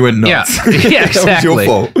 And then you went nuts. Yeah, exactly.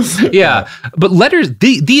 That was your fault. Yeah. But letters,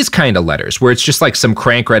 these kind of letters, where it's just like some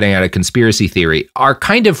crank writing out a conspiracy theory, are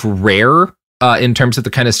kind of rare in terms of the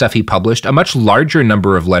kind of stuff he published. A much larger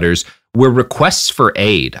number of letters were requests for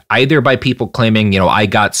aid, either by people claiming, I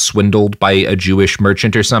got swindled by a Jewish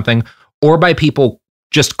merchant or something, or by people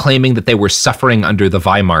just claiming that they were suffering under the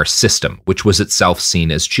Weimar system, which was itself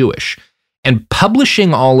seen as Jewish. And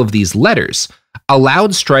publishing all of these letters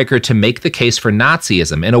allowed Streicher to make the case for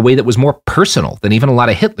Nazism in a way that was more personal than even a lot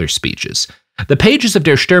of Hitler's speeches. The pages of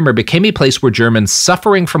Der Stürmer became a place where Germans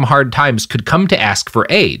suffering from hard times could come to ask for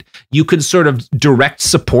aid. You could sort of direct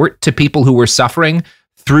support to people who were suffering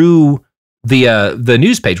through the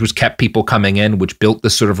news page, which kept people coming in, which built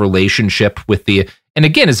this sort of relationship with and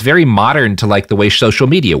again, it's very modern to like the way social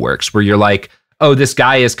media works, where you're like, oh, this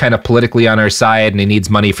guy is kind of politically on our side and he needs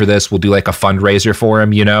money for this. We'll do like a fundraiser for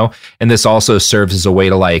him, And this also serves as a way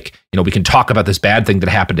to like, we can talk about this bad thing that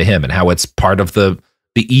happened to him and how it's part of the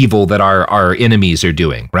evil that our enemies are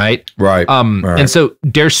doing, right? Right. And so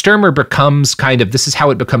Der Stürmer becomes this is how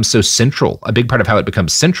it becomes so central, a big part of how it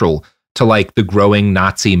becomes central to like the growing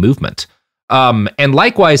Nazi movement. And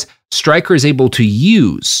likewise, Streicher is able to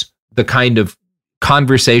use the kind of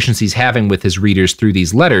conversations he's having with his readers through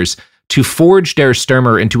these letters to forge Der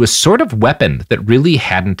Stürmer into a sort of weapon that really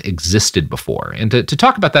hadn't existed before. And to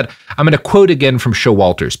talk about that, I'm going to quote again from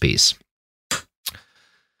Showalter's piece.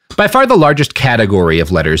 By far the largest category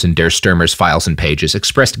of letters in Der Stürmer's files and pages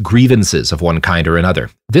expressed grievances of one kind or another.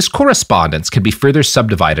 This correspondence can be further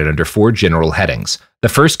subdivided under 4 general headings. The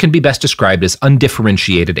first can be best described as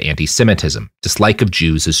undifferentiated anti-Semitism, dislike of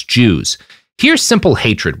Jews as Jews. Here, simple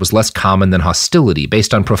hatred was less common than hostility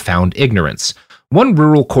based on profound ignorance. One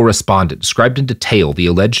rural correspondent described in detail the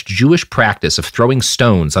alleged Jewish practice of throwing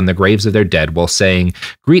stones on the graves of their dead while saying,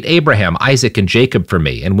 "Greet Abraham, Isaac, and Jacob for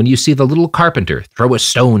me, and when you see the little carpenter, throw a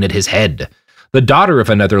stone at his head." The daughter of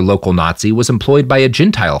another local Nazi was employed by a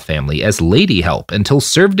Gentile family as lady help until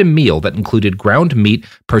served a meal that included ground meat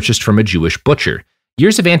purchased from a Jewish butcher.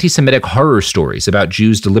 Years of anti-Semitic horror stories about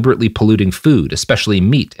Jews deliberately polluting food, especially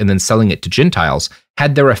meat, and then selling it to Gentiles,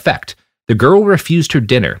 had their effect. The girl refused her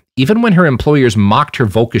dinner, even when her employers mocked her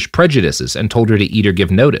Volkish prejudices and told her to eat or give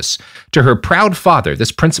notice. To her proud father,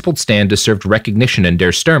 this principled stand deserved recognition in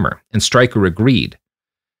Der Stürmer, and Streicher agreed.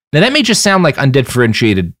 Now that may just sound like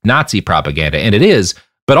undifferentiated Nazi propaganda, and it is,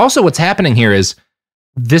 but also what's happening here is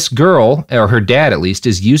this girl, or her dad at least,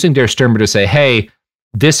 is using Der Stürmer to say, hey,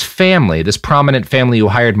 this family, this prominent family who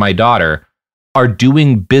hired my daughter, are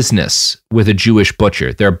doing business with a Jewish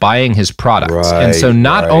butcher. They're buying his products. Right, and so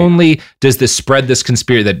not only does this spread this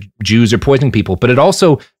conspiracy that Jews are poisoning people, but it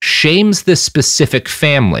also shames this specific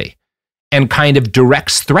family and kind of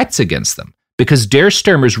directs threats against them because Der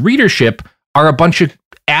Stürmer's readership are a bunch of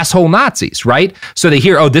asshole Nazis, right? So they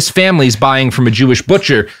hear, oh, this family's buying from a Jewish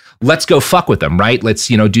butcher. Let's go fuck with them, right? Let's,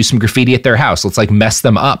 do some graffiti at their house. Let's like mess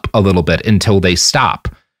them up a little bit until they stop.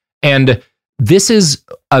 And this is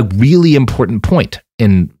a really important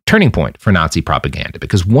turning point for Nazi propaganda,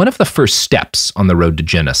 because one of the first steps on the road to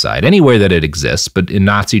genocide, anywhere that it exists, but in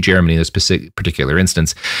Nazi Germany in this particular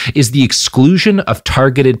instance, is the exclusion of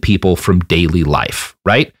targeted people from daily life,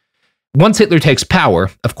 right? Once Hitler takes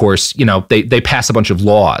power, of course, they pass a bunch of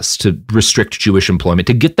laws to restrict Jewish employment,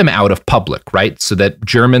 to get them out of public, right? So that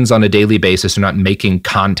Germans on a daily basis are not making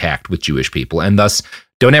contact with Jewish people and thus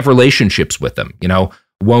don't have relationships with them,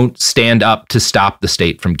 won't stand up to stop the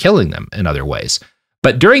state from killing them in other ways.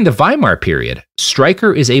 But during the Weimar period,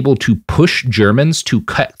 Streicher is able to push Germans to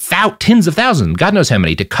cut tens of thousands, God knows how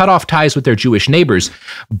many, to cut off ties with their Jewish neighbors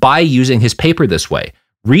by using his paper this way.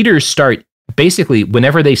 Readers start basically,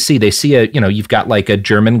 whenever they see you've got like a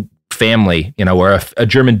German family, or a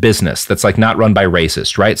German business that's like not run by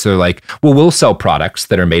racists, right? So they're like, well, we'll sell products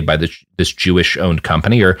that are made by this Jewish owned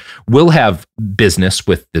company, or we'll have business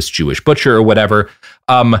with this Jewish butcher or whatever.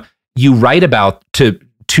 You write about to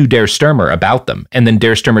Der Stürmer about them. And then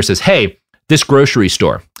Der Stürmer says, hey, this grocery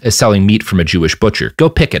store is selling meat from a Jewish butcher. Go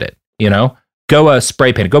picket it, go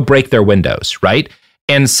spray paint it, go break their windows, right?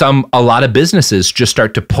 And a lot of businesses just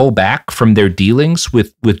start to pull back from their dealings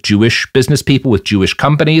with Jewish business people, with Jewish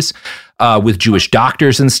companies, with Jewish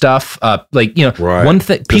doctors and stuff. Right. One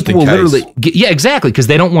thing, people will literally, exactly, because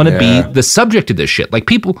they don't want to be the subject of this shit. Like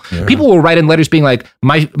people will write in letters being like,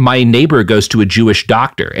 my neighbor goes to a Jewish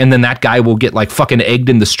doctor, and then that guy will get like fucking egged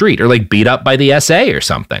in the street or like beat up by the SA or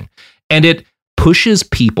something. And it pushes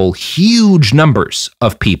people, huge numbers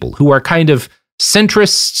of people who are kind of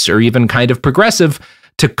centrists or even kind of progressive,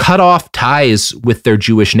 to cut off ties with their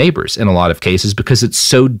Jewish neighbors in a lot of cases because it's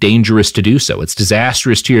so dangerous to do so. It's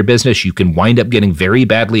disastrous to your business. You can wind up getting very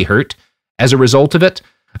badly hurt as a result of it.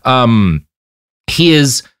 He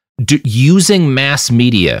is using mass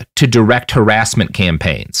media to direct harassment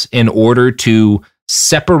campaigns in order to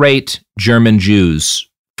separate German Jews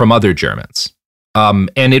from other Germans.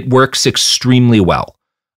 And it works extremely well.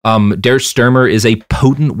 Der Stürmer is a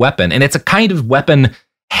potent weapon, and it's a kind of weapon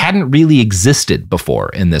hadn't really existed before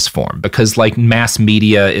in this form because like mass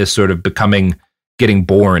media is sort of getting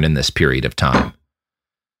born in this period of time.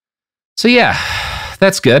 So yeah,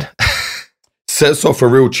 that's good. Sets off a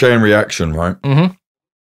real chain reaction, right? Mm-hmm.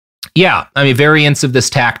 Yeah, I mean, variants of this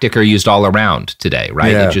tactic are used all around today,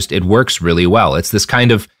 right? Yeah. It works really well. It's this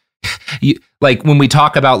kind of, like when we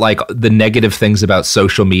talk about like the negative things about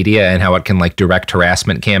social media and how it can like direct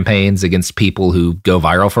harassment campaigns against people who go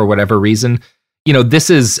viral for whatever reason, this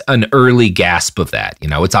is an early gasp of that.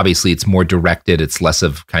 It's obviously it's more directed. It's less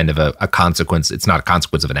of kind of a consequence. It's not a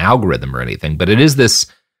consequence of an algorithm or anything, but it is this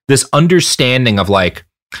understanding of like,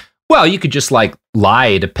 well, you could just like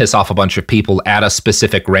lie to piss off a bunch of people at a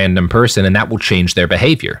specific random person, and that will change their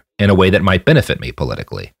behavior in a way that might benefit me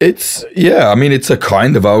politically. It's a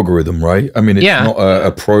kind of algorithm, right? I mean, it's not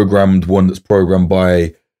a programmed one that's programmed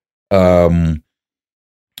by, on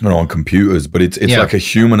computers, but it's like a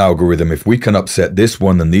human algorithm. If we can upset this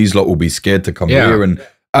one, then these lot will be scared to come here, and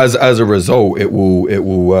as a result, it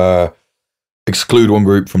will exclude one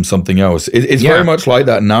group from something else. It's very much like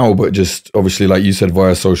that now, but just obviously, like you said,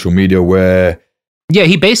 via social media, where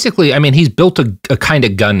he basically, he's built a kind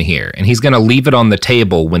of gun here, and he's going to leave it on the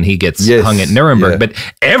table when he gets hung at Nuremberg. But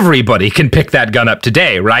everybody can pick that gun up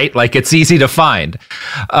today, right? Like it's easy to find.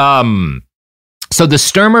 So the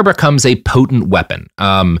Stürmer becomes a potent weapon.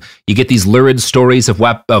 You get these lurid stories of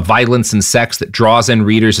violence and sex that draws in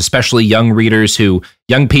readers, especially young readers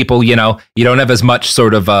young people, you don't have as much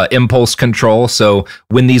sort of impulse control. So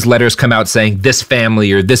when these letters come out saying this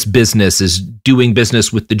family or this business is doing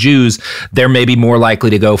business with the Jews, they're maybe more likely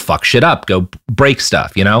to go fuck shit up, go break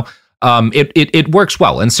stuff, It works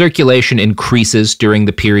well, and circulation increases during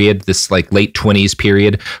the period, this like late 20s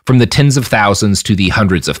period, from the tens of thousands to the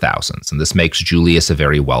hundreds of thousands, and this makes Julius a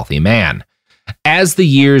very wealthy man. As the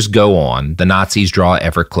years go on, the Nazis draw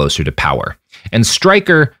ever closer to power, and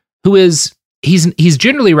Streicher, who is he's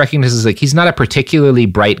generally recognized as like he's not a particularly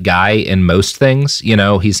bright guy in most things,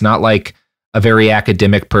 he's not like a very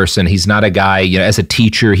academic person, he's not a guy, as a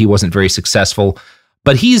teacher he wasn't very successful.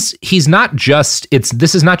 But he's not just,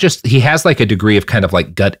 this is not just, he has like a degree of kind of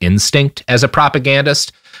like gut instinct as a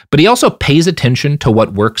propagandist, but he also pays attention to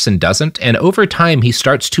what works and doesn't. And over time, he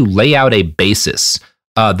starts to lay out a basis,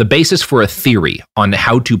 the basis for a theory on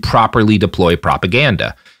how to properly deploy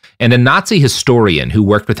propaganda. And a Nazi historian who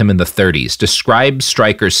worked with him in the 30s describes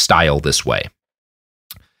Streicher's style this way.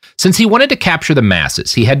 Since he wanted to capture the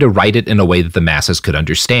masses, he had to write it in a way that the masses could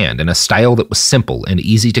understand, in a style that was simple and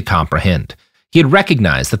easy to comprehend. He had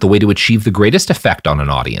recognized that the way to achieve the greatest effect on an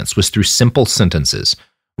audience was through simple sentences.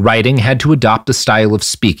 Writing had to adopt the style of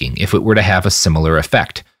speaking if it were to have a similar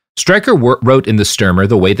effect. Streicher wrote in the Stürmer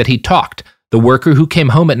the way that he talked. The worker who came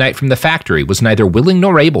home at night from the factory was neither willing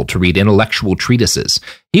nor able to read intellectual treatises.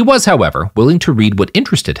 He was, however, willing to read what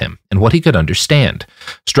interested him and what he could understand.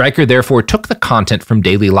 Streicher therefore took the content from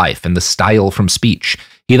daily life and the style from speech.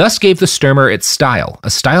 He thus gave the Stürmer its style, a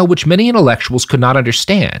style which many intellectuals could not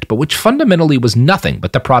understand, but which fundamentally was nothing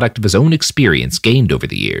but the product of his own experience gained over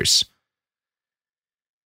the years.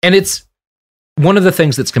 And it's one of the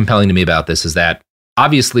things that's compelling to me about this is that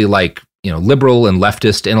obviously, like, liberal and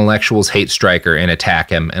leftist intellectuals hate Streicher and attack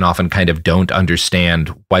him and often kind of don't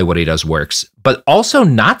understand why what he does works. But also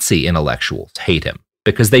Nazi intellectuals hate him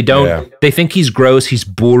because they they think he's gross, he's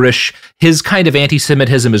boorish. His kind of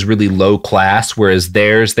anti-Semitism is really low class, whereas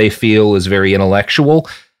theirs they feel is very intellectual.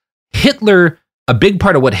 Hitler, a big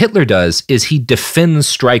part of what Hitler does is he defends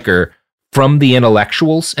Streicher from the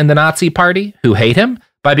intellectuals in the Nazi party who hate him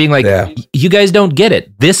by being like, you guys don't get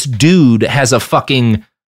it. This dude has a fucking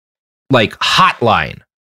like hotline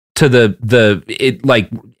to like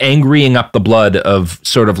angrying up the blood of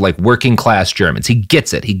sort of like working class Germans. He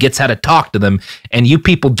gets it. He gets how to talk to them, and you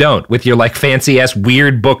people don't with your like fancy ass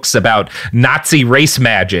weird books about Nazi race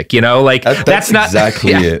magic, like that's not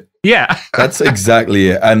exactly it. Yeah. That's exactly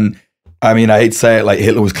it. And I mean, I hate to say it, like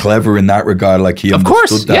Hitler was clever in that regard, like he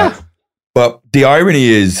understood that. Yeah. But the irony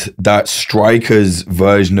is that Streicher's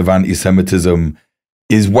version of anti-Semitism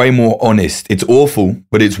is way more honest. It's awful,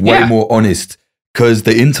 but it's way more honest because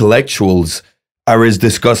the intellectuals are as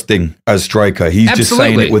disgusting as Streicher. He's just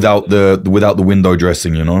saying it without the window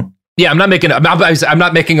dressing, Yeah, I'm not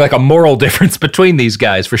making like a moral difference between these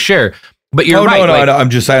guys for sure. But you're right. No, I'm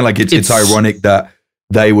just saying like it's ironic that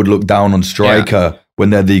they would look down on Streicher when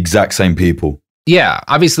they're the exact same people. Yeah,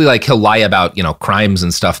 obviously, like he'll lie about crimes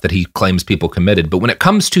and stuff that he claims people committed, but when it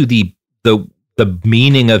comes to the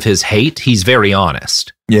meaning of his hate, he's very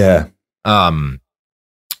honest. Yeah.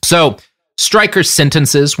 So Streicher's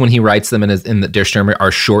sentences when he writes them in the Der Stürmer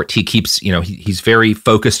are short. He keeps he's very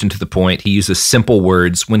focused and to the point. He uses simple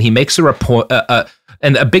words. When he makes a report,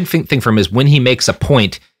 and a big thing for him is when he makes a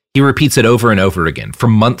point, he repeats it over and over again for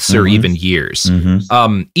months or even years.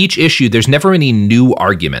 Each issue, there's never any new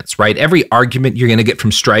arguments, right? Every argument you're going to get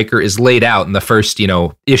from Streicher is laid out in the first,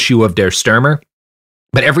 issue of Der Stürmer,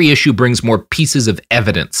 but every issue brings more pieces of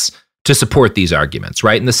evidence to support these arguments,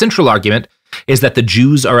 right? And the central argument is that the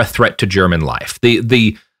Jews are a threat to German life.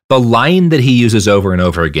 The line that he uses over and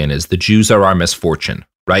over again is the Jews are our misfortune,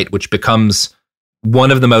 right? Which becomes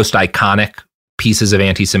one of the most iconic pieces of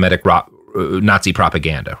anti-Semitic Nazi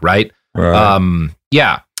propaganda, right?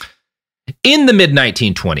 Yeah. In the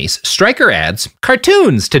mid-1920s, Streicher adds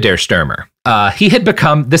cartoons to Der Stürmer. He had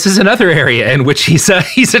become, this is another area in which he's a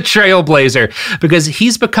trailblazer, because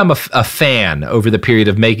he's become a fan over the period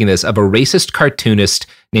of making this of a racist cartoonist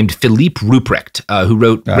named Philipp Ruprecht, who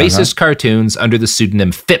wrote racist cartoons under the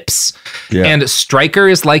pseudonym Phipps. Yeah. And Streicher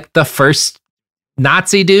is like the first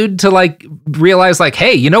Nazi dude to like realize like,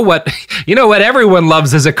 hey, you know what everyone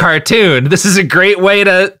loves is a cartoon. This is a great way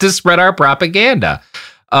to spread our propaganda.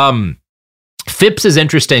 Phipps is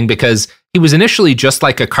interesting because he was initially just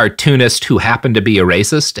like a cartoonist who happened to be a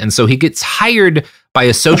racist. And so he gets hired by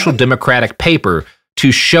a social democratic paper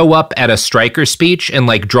to show up at a Streicher speech and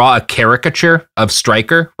like draw a caricature of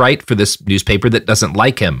Streicher, right, for this newspaper that doesn't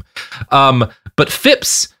like him. But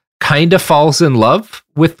Phipps kind of falls in love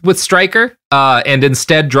with Streicher and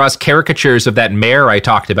instead draws caricatures of that mayor I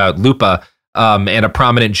talked about, Lupa, and a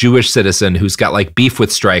prominent Jewish citizen who's got like beef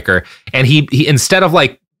with Streicher. And he instead of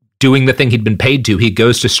like doing the thing he'd been paid to, he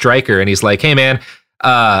goes to Streicher and he's like, hey man,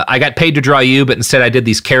 I got paid to draw you, but instead I did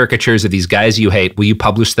these caricatures of these guys you hate. Will you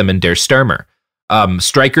publish them in Der Stürmer?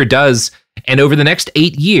 Streicher does. And over the next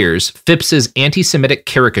 8 years, Phipps's anti-Semitic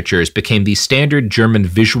caricatures became the standard German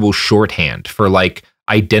visual shorthand for like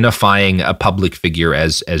identifying a public figure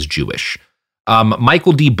as Jewish.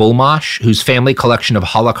 Michael D. Bullmosh, whose family collection of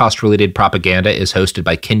Holocaust-related propaganda is hosted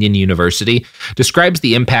by Kenyon University, describes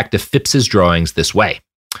the impact of Phipps's drawings this way.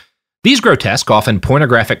 These grotesque, often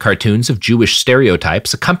pornographic cartoons of Jewish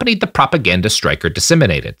stereotypes accompanied the propaganda Streicher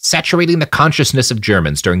disseminated, saturating the consciousness of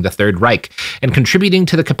Germans during the Third Reich and contributing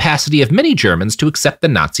to the capacity of many Germans to accept the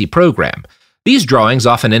Nazi program. These drawings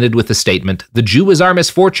often ended with the statement, "The Jew is our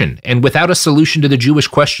misfortune, and without a solution to the Jewish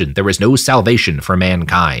question, there is no salvation for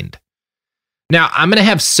mankind." Now, I'm going to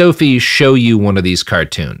have Sophie show you one of these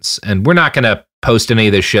cartoons, and we're not going to post any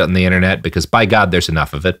of this shit on the internet because, by God, there's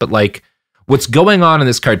enough of it, but like, what's going on in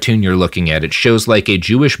this cartoon you're looking at, it shows like a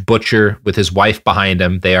Jewish butcher with his wife behind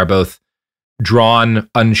him. They are both drawn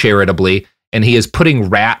uncharitably, and he is putting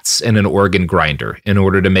rats in an organ grinder in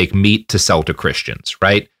order to make meat to sell to Christians,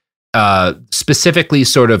 right? Specifically,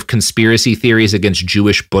 sort of conspiracy theories against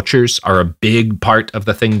Jewish butchers are a big part of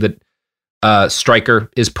the thing that Streicher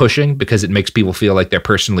is pushing because it makes people feel like they're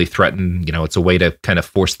personally threatened. You know, it's a way to kind of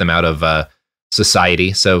force them out of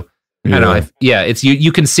society. So, I don't know. It's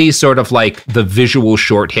you can see sort of like the visual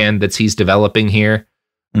shorthand that he's developing here.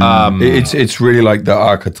 It's really like the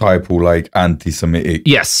archetypal like anti-Semitic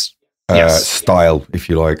style, if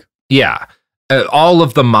you like. Yeah. All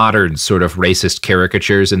of the modern sort of racist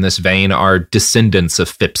caricatures in this vein are descendants of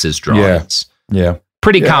Phipps's drawings. Yeah.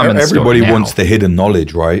 Pretty common. Everybody wants the hidden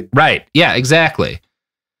knowledge, right? Right. Yeah, exactly.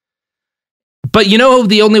 But you know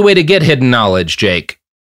the only way to get hidden knowledge, Jake?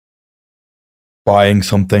 Buying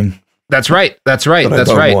something. That's right. That's right.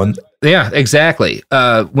 Want. Yeah, exactly.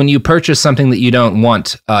 When you purchase something that you don't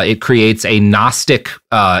want, it creates a Gnostic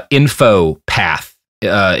info path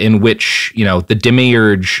in which, you know, the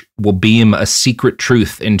demiurge will beam a secret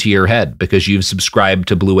truth into your head because you've subscribed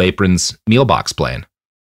to Blue Apron's meal box plan.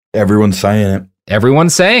 Everyone's saying it.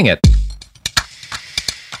 Everyone's saying it.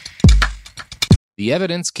 The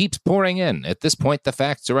evidence keeps pouring in. At this point, the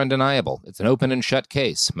facts are undeniable. It's an open and shut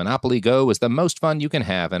case. Monopoly Go is the most fun you can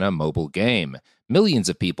have in a mobile game. Millions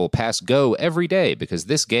of people pass Go every day because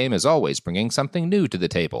this game is always bringing something new to the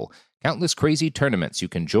table. Countless crazy tournaments you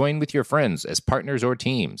can join with your friends as partners or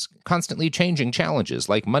teams. Constantly changing challenges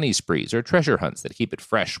like money sprees or treasure hunts that keep it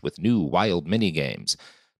fresh with new wild mini-games.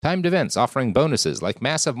 Timed events offering bonuses like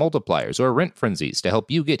massive multipliers or rent frenzies to help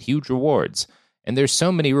you get huge rewards. And there's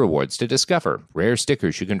so many rewards to discover. Rare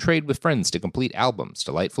stickers you can trade with friends to complete albums,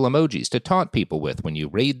 delightful emojis to taunt people with when you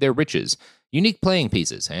raid their riches, unique playing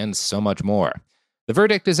pieces, and so much more. The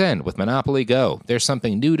verdict is in with Monopoly Go. There's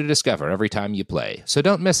something new to discover every time you play. So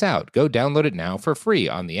don't miss out. Go download it now for free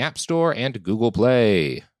on the App Store and Google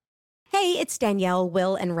Play. Hey, it's Danielle,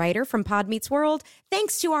 Will, and Ryder from Pod Meets World.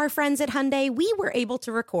 Thanks to our friends at Hyundai, we were able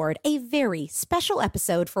to record a very special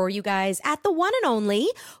episode for you guys at the one and only,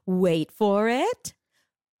 wait for it,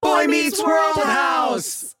 Boy Meets World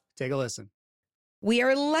House! Take a listen. We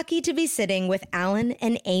are lucky to be sitting with Alan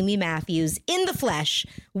and Amy Matthews in the flesh,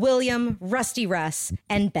 William, Rusty Russ,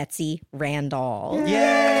 and Betsy Randall.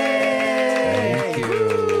 Yay! Thank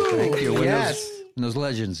you. Thank you. When those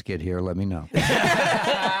legends get here, let me know.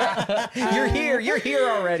 You're here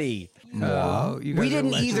already. We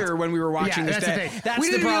didn't either when we were watching this.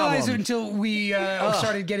 We didn't realize it until we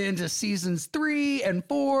started getting into seasons 3 and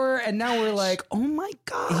 4, and now we're like, oh my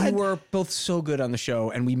God. You were both so good on the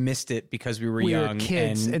show, and we missed it because we were young. We were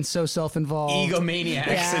kids and so self-involved. Egomaniacs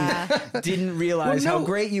and didn't realize how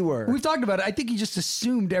great you were. We've talked about it. I think you just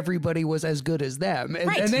assumed everybody was as good as them.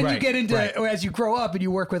 And then you get into, as you grow up and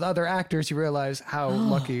you work with other actors, you realize how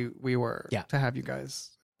lucky we were to have you guys.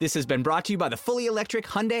 This has been brought to you by the fully electric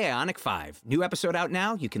Hyundai Ioniq 5. New episode out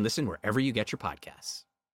now. You can listen wherever you get your podcasts.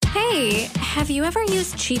 Hey, have you ever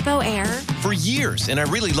used Cheapo Air? For years, and I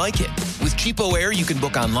really like it. With Cheapo Air, you can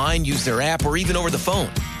book online, use their app, or even over the phone.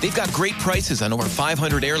 They've got great prices on over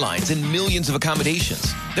 500 airlines and millions of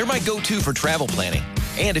accommodations. They're my go-to for travel planning.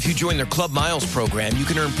 And if you join their Club Miles program, you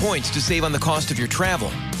can earn points to save on the cost of your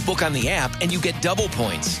travel. Book on the app, and you get double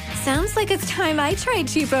points. Sounds like it's time I tried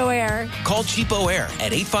Cheapo Air. Call Cheapo Air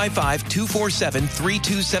at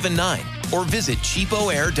 855-247-3279 or visit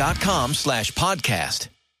cheapoair.com/podcast.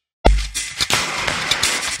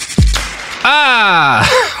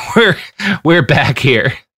 We're back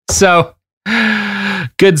here. So,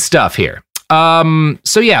 good stuff here. By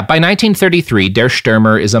 1933, Der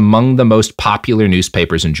Stürmer is among the most popular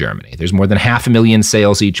newspapers in Germany. There's more than 500,000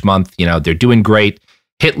 sales each month. You know, they're doing great.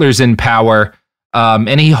 Hitler's in power.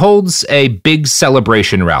 And he holds a big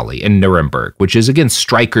celebration rally in Nuremberg, which is, again,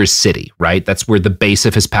 Streicher's city, right? That's where the base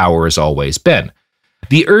of his power has always been.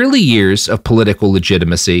 The early years of political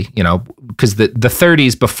legitimacy, you know, because the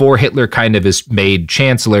 30s before Hitler kind of is made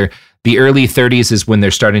chancellor, the early 30s is when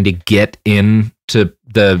they're starting to get into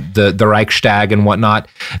the Reichstag and whatnot.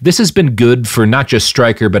 This has been good for not just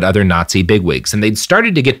Streicher, but other Nazi bigwigs. And they'd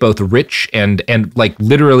started to get both rich and like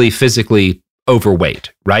literally physically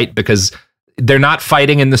overweight, right? Because they're not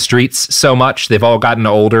fighting in the streets so much. They've all gotten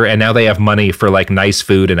older and now they have money for like nice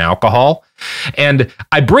food and alcohol. And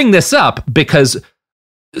I bring this up because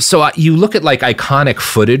you look at like iconic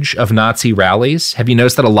footage of Nazi rallies. Have you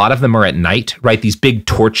noticed that a lot of them are at night, right? These big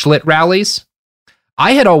torchlit rallies.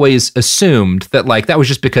 I had always assumed that like that was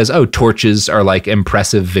just because, torches are like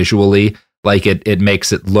impressive visually. Like it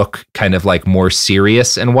makes it look kind of like more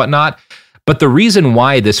serious and whatnot. But the reason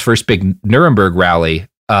why this first big Nuremberg rally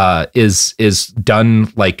is done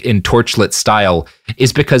like in torchlit style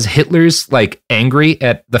is because Hitler's like angry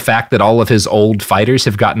at the fact that all of his old fighters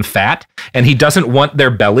have gotten fat and he doesn't want their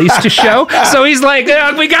bellies to show. So he's like,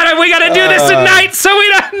 we gotta do this at night so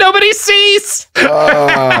nobody sees. We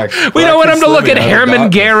don't want him to look at Hermann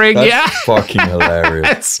Goering. That's fucking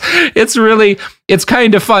hilarious. It's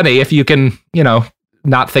kind of funny if you can,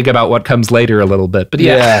 not think about what comes later a little bit. But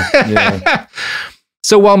yeah.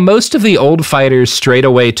 So while most of the old fighters straight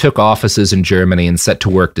away took offices in Germany and set to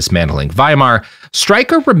work dismantling Weimar,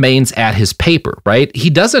 Streicher remains at his paper, right? He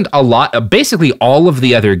doesn't basically all of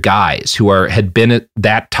the other guys who had been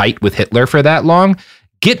that tight with Hitler for that long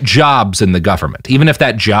get jobs in the government. Even if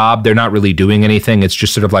that job, they're not really doing anything. It's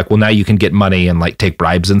just sort of like, well, now you can get money and like take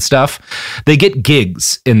bribes and stuff. They get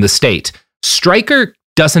gigs in the state. Streicher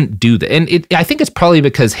doesn't do that. And I think it's probably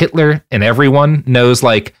because Hitler and everyone knows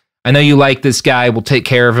like, I know you like this guy, we'll take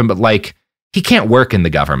care of him, but like he can't work in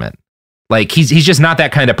the government. Like he's just not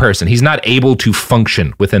that kind of person. He's not able to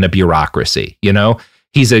function within a bureaucracy,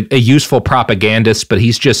 He's a useful propagandist, but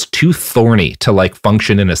he's just too thorny to like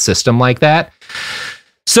function in a system like that.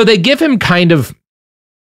 So they give him kind of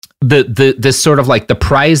this sort of like the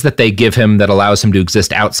prize that they give him that allows him to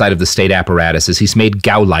exist outside of the state apparatus is he's made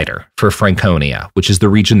Gauleiter for Franconia, which is the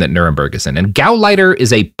region that Nuremberg is in. And Gauleiter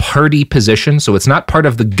is a party position, so it's not part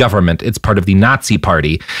of the government, it's part of the Nazi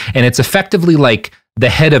party, and it's effectively like the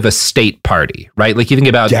head of a state party, right? Like you think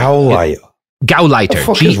about Gauleiter. Gauleiter. What the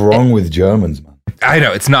fuck is wrong with Germans, man? I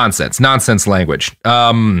know, it's nonsense language.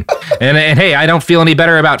 And hey, I don't feel any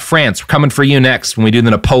better about France. We're coming for you next when we do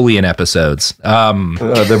the Napoleon episodes. They've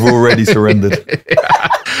already surrendered.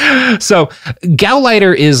 So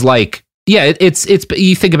Gauleiter is like, it's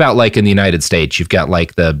you think about like in the United States, you've got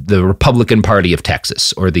like the Republican Party of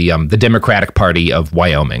Texas or the Democratic Party of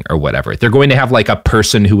Wyoming or whatever. They're going to have like a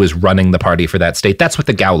person who is running the party for that state. That's what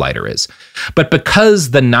the Gauleiter is. But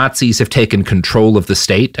because the Nazis have taken control of the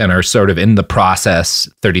state and are sort of in the process,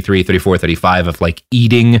 33, 34, 35 of like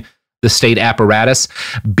eating the state apparatus,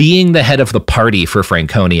 being the head of the party for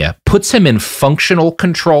Franconia puts him in functional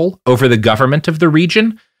control over the government of the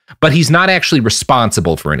region. But he's not actually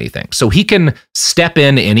responsible for anything. So he can step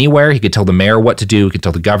in anywhere. He could tell the mayor what to do. He can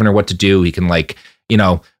tell the governor what to do. He can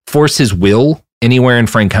force his will anywhere in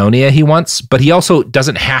Franconia he wants, but he also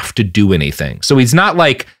doesn't have to do anything. So he's not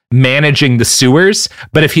like managing the sewers,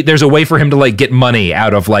 but if there's a way for him to like get money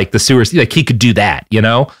out of like the sewers, like he could do that, you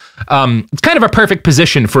know? It's kind of a perfect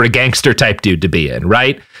position for a gangster type dude to be in,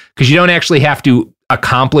 right? Because you don't actually have to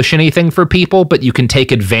accomplish anything for people, but you can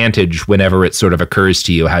take advantage whenever it sort of occurs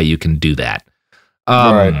to you how you can do that.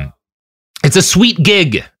 Right. It's a sweet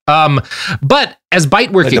gig. But as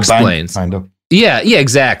Bitework like explains, kind of. Yeah,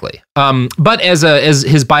 exactly. But as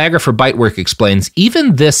his biographer Bitework explains,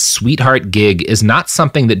 even this sweetheart gig is not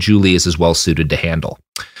something that Julius is well suited to handle.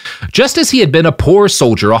 Just as he had been a poor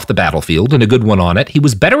soldier off the battlefield and a good one on it, he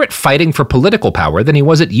was better at fighting for political power than he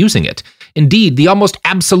was at using it. Indeed, the almost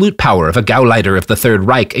absolute power of a Gauleiter of the Third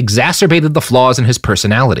Reich exacerbated the flaws in his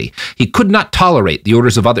personality. He could not tolerate the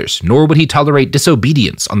orders of others, nor would he tolerate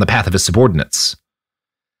disobedience on the path of his subordinates.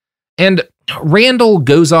 And Randall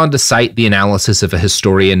goes on to cite the analysis of a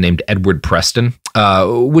historian named Edward Preston,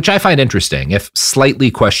 which I find interesting, if slightly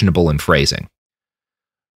questionable in phrasing.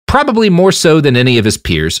 Probably more so than any of his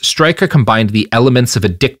peers, Streicher combined the elements of a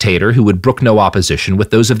dictator who would brook no opposition with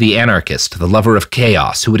those of the anarchist, the lover of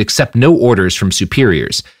chaos, who would accept no orders from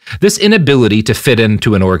superiors. This inability to fit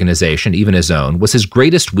into an organization, even his own, was his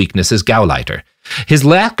greatest weakness as Gauleiter. His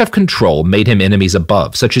lack of control made him enemies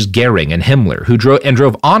above, such as Goering and Himmler, who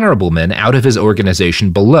drove honorable men out of his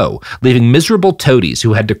organization below, leaving miserable toadies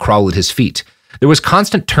who had to crawl at his feet. There was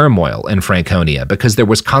constant turmoil in Franconia because there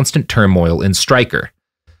was constant turmoil in Streicher.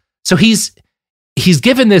 So he's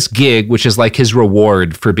given this gig, which is like his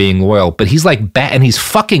reward for being loyal, but he's like bad, and he's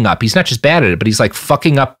fucking up. He's not just bad at it, but he's like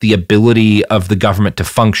fucking up the ability of the government to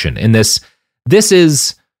function. And this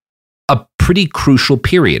is a pretty crucial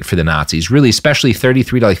period for the Nazis, really, especially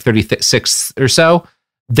 33 to like 36 or so.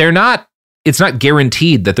 It's not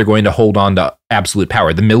guaranteed that they're going to hold on to absolute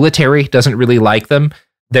power. The military doesn't really like them.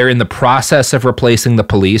 They're in the process of replacing the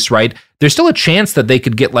police, right? There's still a chance that they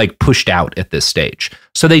could get like pushed out at this stage.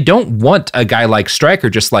 So they don't want a guy like Streicher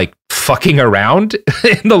just like fucking around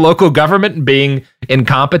in the local government and being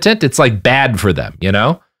incompetent. It's like bad for them, you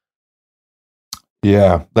know?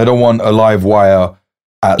 Yeah, they don't want a live wire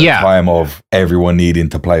at the time of everyone needing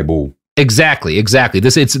to play ball. Exactly.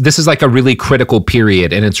 This is like a really critical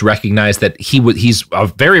period, and it's recognized that he's a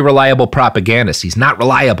very reliable propagandist. He's not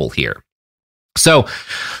reliable here. So,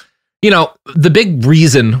 you know, the big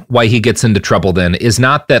reason why he gets into trouble then is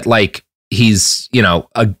not that like he's, you know,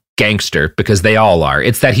 a gangster, because they all are.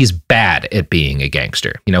 It's that he's bad at being a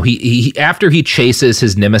gangster. You know, he after he chases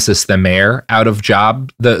his nemesis, the mayor, out of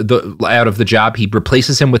the job, he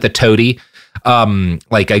replaces him with a toady,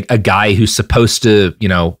 like a guy who's supposed to, you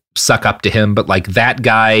know, suck up to him, but like that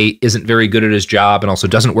guy isn't very good at his job and also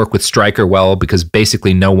doesn't work with Streicher well, because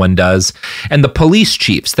basically no one does. And the police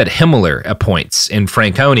chiefs that Himmler appoints in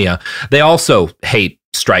Franconia, they also hate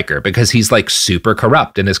Streicher because he's like super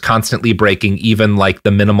corrupt and is constantly breaking even like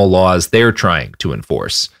the minimal laws they're trying to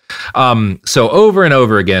enforce. So over and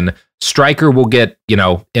over again, Streicher will get, you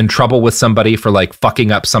know, in trouble with somebody for like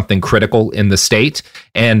fucking up something critical in the state,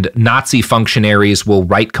 and Nazi functionaries will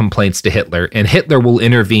write complaints to Hitler, and Hitler will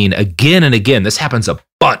intervene again and again. This happens a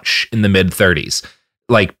bunch in the mid-30s.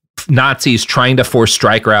 Like Nazis trying to force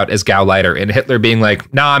Streicher out as Gauleiter, and Hitler being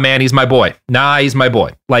like, nah, man, he's my boy.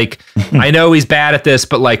 Like, I know he's bad at this,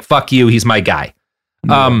 but like, fuck you, he's my guy.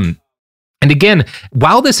 And again,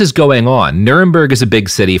 while this is going on, Nuremberg is a big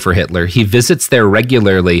city for Hitler. He visits there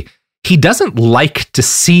regularly. He doesn't like to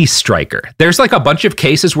see Streicher. There's like a bunch of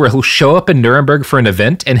cases where he'll show up in Nuremberg for an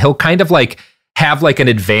event, and he'll kind of like have like an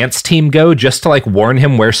advance team go just to like warn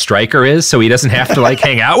him where Streicher is, so he doesn't have to like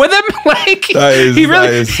hang out with him. Like that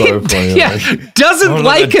is so funny. Yeah, doesn't don't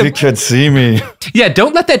like let him. That dickhead see me. Yeah,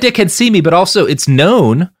 don't let that dickhead see me. But also, it's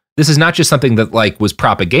known. This is not just something that like was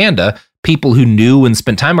propaganda. People who knew and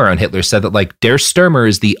spent time around Hitler said that like Der Stürmer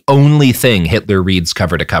is the only thing Hitler reads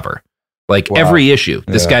cover to cover. Like every issue,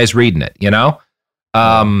 this guy's reading it, you know?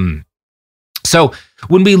 So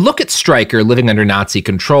when we look at Streicher living under Nazi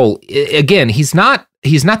control, again, he's not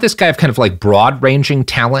this guy of kind of like broad ranging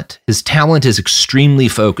talent. His talent is extremely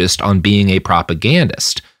focused on being a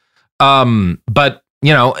propagandist. But,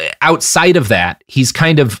 you know, outside of that, he's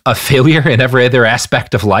kind of a failure in every other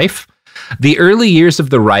aspect of life. The early years of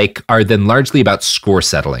the Reich are then largely about score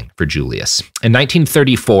settling for Julius. In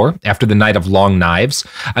 1934, after the Night of Long Knives,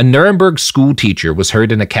 a Nuremberg school teacher was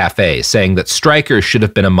heard in a cafe saying that Streicher should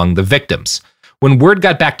have been among the victims. When word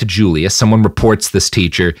got back to Julius, someone reports this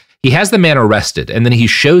teacher. He has the man arrested, and then he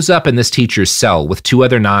shows up in this teacher's cell with two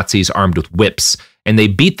other Nazis armed with whips, and they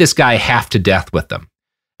beat this guy half to death with them.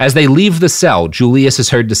 As they leave the cell, Julius is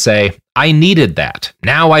heard to say, "I needed that.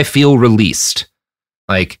 Now I feel released."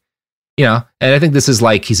 Like, You know, and I think this is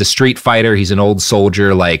like, he's a street fighter. He's an old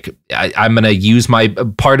soldier. Like, I'm going to use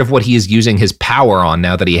part of what he is using his power on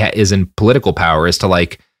now that he is in political power is to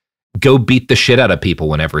like go beat the shit out of people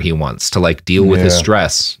whenever he wants to like deal with his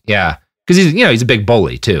stress. Yeah. Because he's a big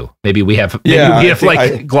bully too. Maybe we have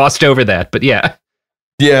glossed over that, but yeah.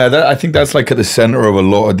 Yeah, I think that's like at the center of a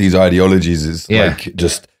lot of these ideologies is like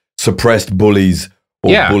just suppressed bullies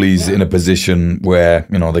or bullies in a position where,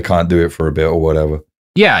 they can't do it for a bit or whatever.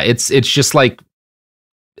 Yeah, it's just like,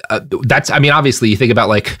 obviously you think about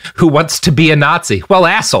like, who wants to be a Nazi? Well,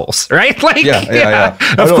 assholes, right? Like, yeah.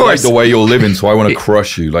 I don't like the way you're living, so I want to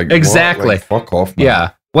crush you. Like, exactly. Like, fuck off, man.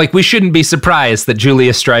 Yeah. Like, we shouldn't be surprised that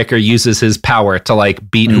Julius Streicher uses his power to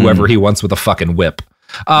like beat whoever he wants with a fucking whip.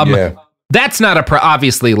 That's not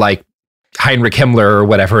obviously like Heinrich Himmler or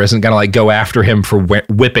whatever isn't going to like go after him for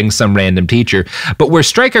whipping some random teacher. But where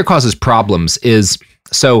Streicher causes problems is,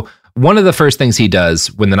 so one of the first things he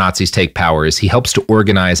does when the Nazis take power is he helps to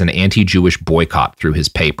organize an anti-Jewish boycott through his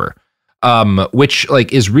paper, which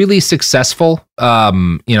like is really successful.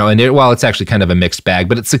 And it's actually kind of a mixed bag,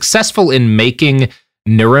 but it's successful in making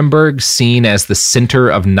Nuremberg seen as the center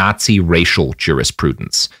of Nazi racial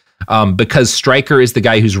jurisprudence. Because Streicher is the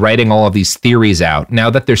guy who's writing all of these theories out. Now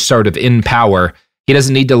that they're sort of in power, he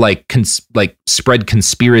doesn't need to spread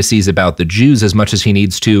conspiracies about the Jews as much as he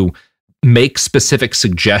needs to make specific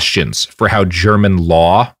suggestions for how German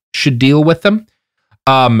law should deal with them.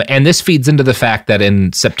 And this feeds into the fact that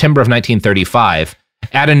in September of 1935,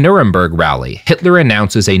 at a Nuremberg rally, Hitler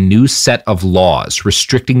announces a new set of laws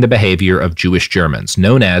restricting the behavior of Jewish Germans,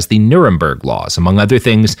 known as the Nuremberg Laws. Among other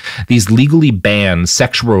things, these legally ban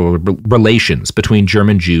sexual relations between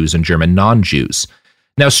German Jews and German non-Jews.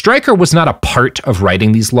 Now, Streicher was not a part of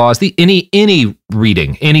writing these laws. Any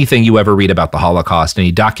reading, anything you ever read about the Holocaust,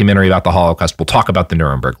 any documentary about the Holocaust will talk about the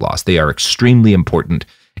Nuremberg Laws. They are extremely important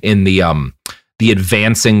in the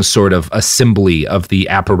advancing sort of assembly of the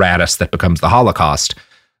apparatus that becomes the Holocaust.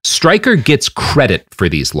 Streicher gets credit for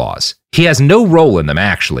these laws. He has no role in them,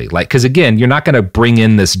 actually. Because again, you're not going to bring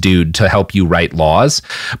in this dude to help you write laws.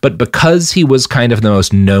 But because he was kind of the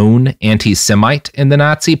most known anti-Semite in the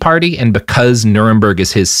Nazi party, and because Nuremberg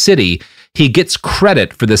is his city, he gets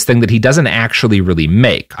credit for this thing that he doesn't actually really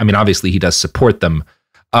make. I mean, obviously he does support them.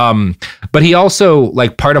 But he also,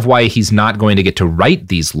 part of why he's not going to get to write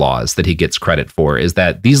these laws that he gets credit for is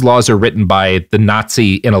that these laws are written by the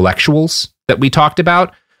Nazi intellectuals that we talked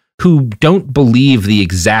about, who don't believe the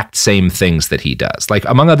exact same things that he does.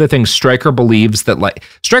 Among other things, Streicher believes that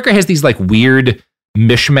Streicher has these weird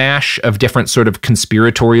mishmash of different sort of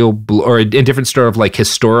conspiratorial or in different sort of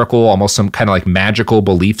historical, almost some kind of magical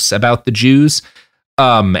beliefs about the Jews.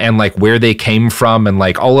 And where they came from and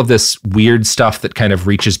all of this weird stuff that kind of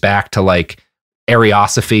reaches back to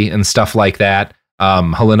Ariosophy and stuff like that.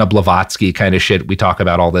 Helena Blavatsky kind of shit. We talk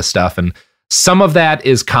about all this stuff, and some of that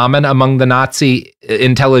is common among the Nazi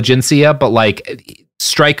intelligentsia, but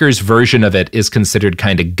Streicher's version of it is considered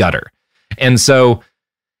kind of gutter. And so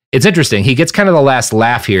it's interesting. He gets kind of the last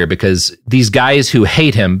laugh here because these guys who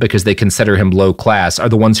hate him because they consider him low class are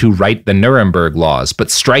the ones who write the Nuremberg laws, but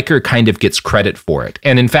Streicher kind of gets credit for it.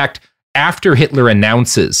 And in fact, after Hitler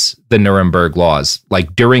announces the Nuremberg laws,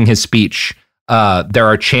 during his speech, there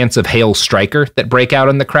are chants of Hail Streicher that break out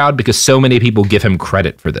in the crowd because so many people give him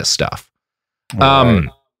credit for this stuff.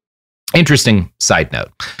 Interesting side note.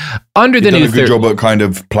 Under the new good job at kind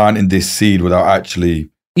of planting this seed without actually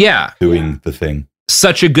doing the thing.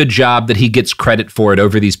 Such a good job that he gets credit for it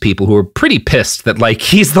over these people who are pretty pissed that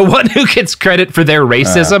he's the one who gets credit for their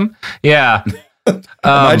racism. Yeah.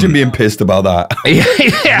 Imagine being pissed about that.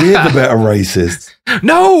 Yeah. We're the better racists.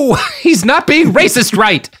 No, he's not being racist,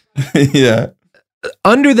 right? Yeah.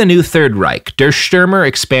 Under the new Third Reich, Der Stürmer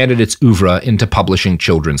expanded its oeuvre into publishing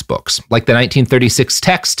children's books, like the 1936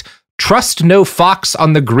 text, "Trust no fox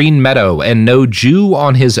on the green meadow and no Jew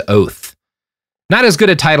on his oath." Not as good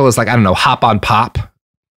a title as Hop on Pop.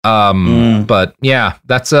 But yeah,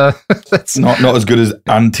 that's not as good as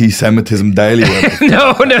Anti-Semitism Daily.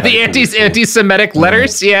 no, the anti-Semitic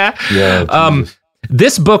letters. Yeah.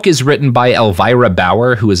 This book is written by Elvira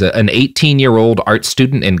Bauer, who is an 18-year-old art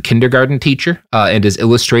student and kindergarten teacher, and is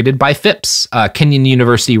illustrated by Phipps. Kenyon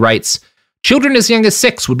University writes, "Children as young as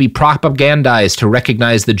 6 would be propagandized to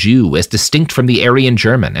recognize the Jew as distinct from the Aryan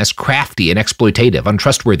German, as crafty and exploitative,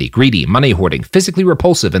 untrustworthy, greedy, money-hoarding, physically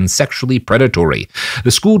repulsive, and sexually predatory. The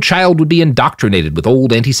school child would be indoctrinated with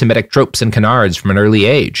old anti-Semitic tropes and canards from an early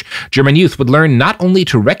age. German youth would learn not only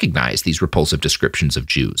to recognize these repulsive descriptions of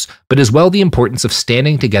Jews, but as well the importance of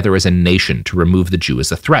standing together as a nation to remove the Jew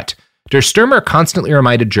as a threat. Der Stürmer constantly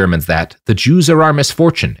reminded Germans that the Jews are our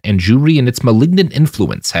misfortune, and Jewry and its malignant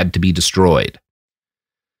influence had to be destroyed.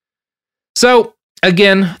 So,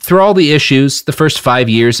 again, through all the issues, the first 5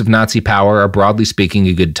 years of Nazi power are broadly speaking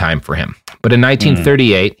a good time for him. But in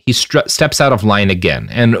 1938, he steps out of line again.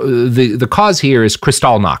 And the cause here is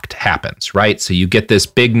Kristallnacht happens, right? So you get this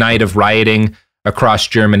big night of rioting across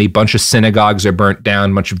Germany. Bunch of synagogues are burnt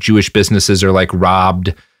down. Bunch of Jewish businesses are like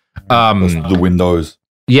robbed. The windows.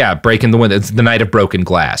 Yeah, breaking the window. It's the night of broken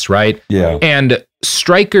glass, right? Yeah. And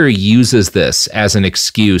Streicher uses this as an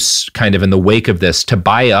excuse, kind of in the wake of this, to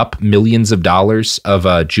buy up millions of dollars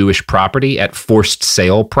of Jewish property at forced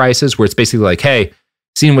sale prices, where it's basically like, hey,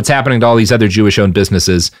 seeing what's happening to all these other Jewish-owned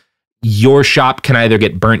businesses, your shop can either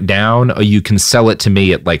get burnt down or you can sell it to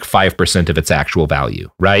me at like 5% of its actual value,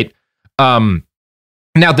 right?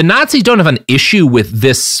 Now, the Nazis don't have an issue with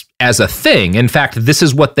this as a thing. In fact, this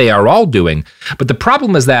is what they are all doing. But the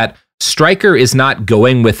problem is that Streicher is not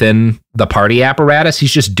going within the party apparatus.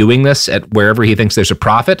 He's just doing this at wherever he thinks there's a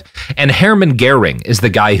profit. And Hermann Goering is the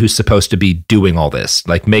guy who's supposed to be doing all this,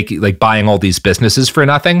 like buying all these businesses for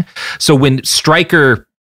nothing. So when Streicher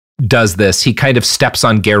does this, he kind of steps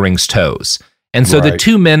on Goering's toes. And so the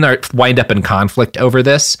two men wind up in conflict over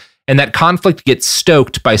this. And that conflict gets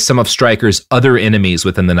stoked by some of Streicher's other enemies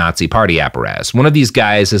within the Nazi party apparatus. One of these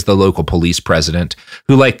guys is the local police president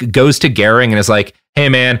who like goes to Goering and is like, hey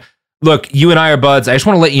man, look, you and I are buds. I just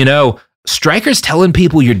want to let you know, Streicher's telling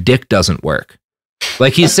people your dick doesn't work.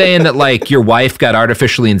 Like he's saying that like your wife got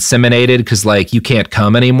artificially inseminated because like you can't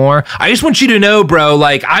come anymore. I just want you to know, bro,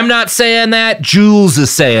 like I'm not saying that. Jules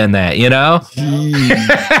is saying that, you know?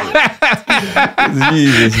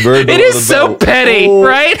 Jesus, it is so petty,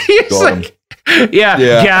 right? He's like,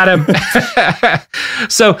 yeah, got him.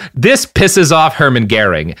 So this pisses off Hermann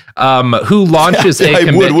Goering, who launches a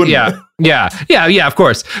commission. Yeah, of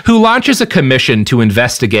course. Who launches a commission to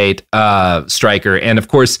investigate Streicher, and of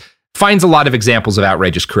course finds a lot of examples of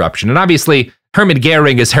outrageous corruption. And obviously, Hermann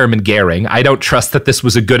Goering is Hermann Goering. I don't trust that this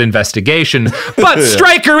was a good investigation, but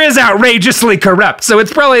Streicher is outrageously corrupt, so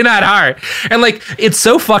it's probably not hard. And like, it's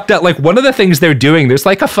so fucked up. Like one of the things they're doing, there's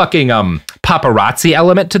like a fucking paparazzi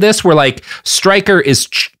element to this, where like Streicher is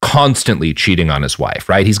constantly cheating on his wife,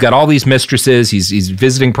 right? He's got all these mistresses. He's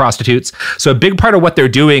visiting prostitutes. So a big part of what they're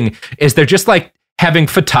doing is they're just like having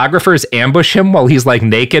photographers ambush him while he's like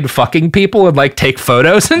naked fucking people and like take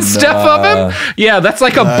photos and stuff of him. Yeah, that's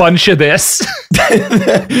like a bunch of this.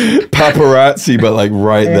 Paparazzi, but like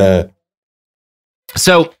right there.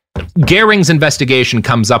 So Goering's investigation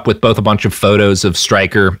comes up with both a bunch of photos of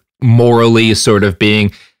Streicher morally sort of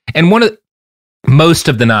being, and most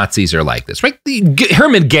of the Nazis are like this, right?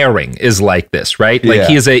 Hermann Goering is like this, right? Like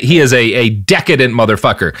he is a decadent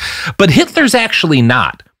motherfucker, but Hitler's actually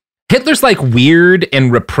not. Hitler's like weird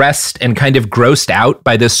and repressed and kind of grossed out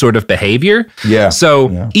by this sort of behavior. Yeah.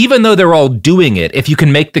 So even though they're all doing it, if you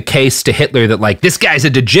can make the case to Hitler that like this guy's a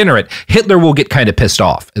degenerate, Hitler will get kind of pissed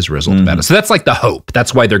off as a result of that. So that's like the hope.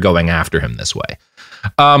 That's why they're going after him this way.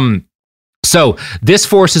 So this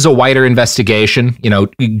forces a wider investigation,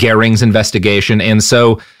 Goering's investigation. And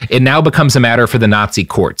so it now becomes a matter for the Nazi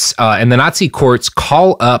courts. And the Nazi courts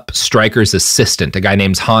call up Streicher's assistant, a guy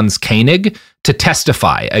named Hans Koenig, to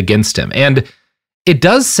testify against him. And it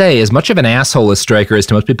does say, as much of an asshole as Streicher is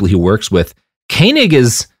to most people he works with, Koenig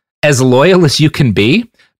is as loyal as you can be,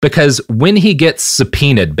 because when he gets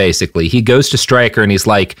subpoenaed, basically, he goes to Streicher and he's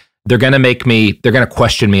like, they're going to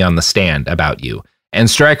question me on the stand about you. And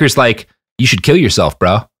Streicher's like, you should kill yourself,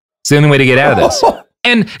 bro. It's the only way to get out of this.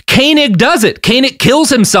 And Koenig does it. Koenig kills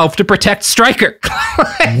himself to protect Streicher.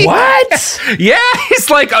 What? Yeah, he's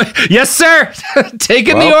like, yes, sir.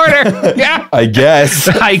 Taking the order. Yeah. I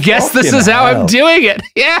guess this is how I'm doing it.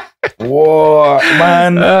 Yeah. Whoa,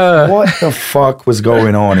 man. What the fuck was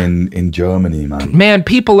going on in Germany, man? Man,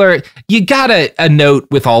 you got a note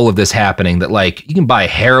with all of this happening that like you can buy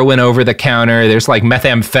heroin over the counter. There's like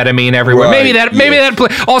methamphetamine everywhere. Right, maybe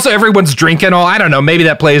that also everyone's drinking I don't know. Maybe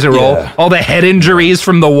that plays a role. All the head injuries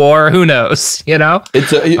from the war. Who knows?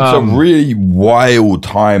 It's a really wild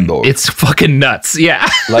time though. It's fucking nuts. Yeah.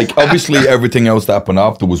 Like obviously everything else that happened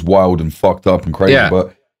after was wild and fucked up and crazy,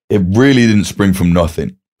 but it really didn't spring from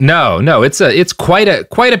nothing. No, it's quite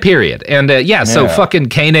a period. And so fucking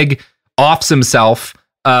Koenig offs himself,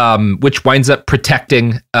 which winds up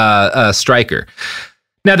protecting Streicher.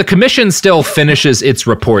 Now, the commission still finishes its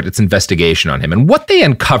report, its investigation on him. And what they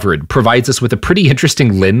uncovered provides us with a pretty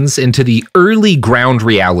interesting lens into the early ground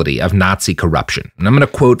reality of Nazi corruption. And I'm going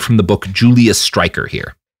to quote from the book Julius Streicher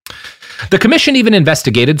here. The commission even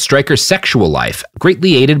investigated Streicher's sexual life,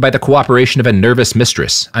 greatly aided by the cooperation of a nervous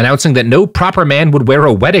mistress. Announcing that no proper man would wear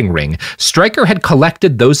a wedding ring, Streicher had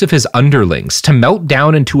collected those of his underlings to melt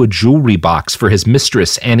down into a jewelry box for his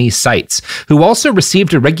mistress, Annie Seitz, who also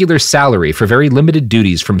received a regular salary for very limited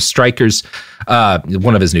duties from Streicher's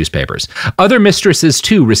one of his newspapers. Other mistresses,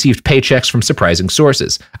 too, received paychecks from surprising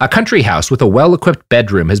sources. A country house with a well-equipped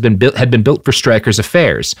bedroom had been built for Streicher's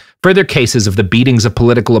affairs. Further cases of the beatings of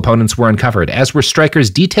political opponents were uncovered, as were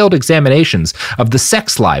Streicher's detailed examinations of the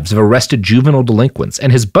sex lives of arrested juvenile delinquents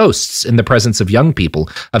and his boasts in the presence of young people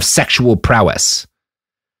of sexual prowess.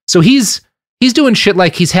 So he's doing shit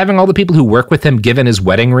like he's having all the people who work with him given his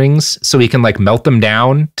wedding rings so he can like melt them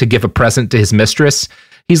down to give a present to his mistress.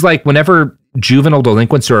 He's like, whenever juvenile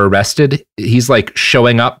delinquents are arrested, he's like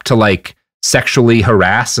showing up to like sexually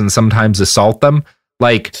harass and sometimes assault them.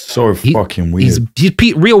 Like, so fucking weird.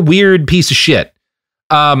 He's real weird piece of shit.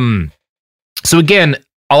 So again,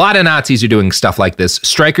 a lot of Nazis are doing stuff like this.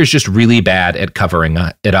 Streicher's just really bad at covering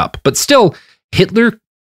it up. But still, Hitler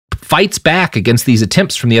fights back against these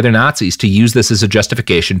attempts from the other Nazis to use this as a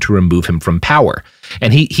justification to remove him from power.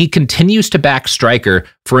 And he continues to back Streicher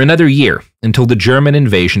for another year until the German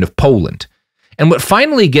invasion of Poland. And what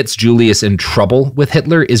finally gets Julius in trouble with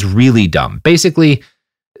Hitler is really dumb. Basically,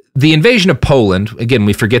 the invasion of Poland, again,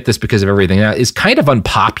 we forget this because of everything now, is kind of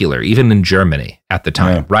unpopular, even in Germany at the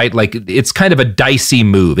time, right? Like, it's kind of a dicey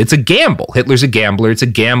move. It's a gamble. Hitler's a gambler. It's a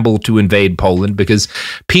gamble to invade Poland because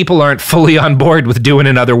people aren't fully on board with doing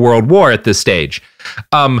another world war at this stage.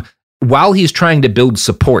 While he's trying to build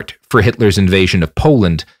support for Hitler's invasion of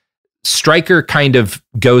Poland, Streicher kind of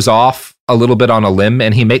goes off a little bit on a limb,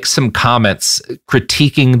 and he makes some comments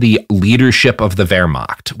critiquing the leadership of the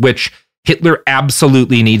Wehrmacht, which Hitler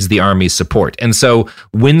absolutely needs the army's support. And so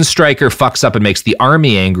when Streicher fucks up and makes the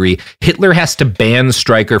army angry, Hitler has to ban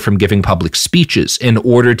Streicher from giving public speeches in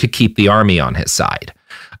order to keep the army on his side.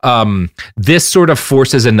 This sort of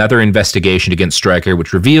forces another investigation against Streicher,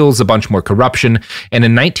 which reveals a bunch more corruption. And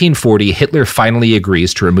in 1940, Hitler finally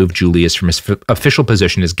agrees to remove Julius from his official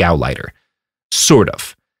position as Gauleiter. Sort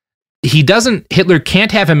of. Hitler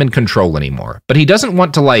can't have him in control anymore, but he doesn't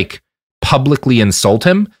want to like publicly insult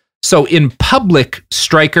him. So in public,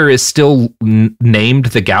 Streicher is still named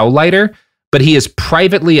the Gauleiter, but he is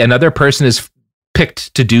privately, another person is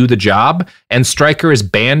picked to do the job, and Streicher is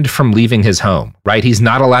banned from leaving his home, right? He's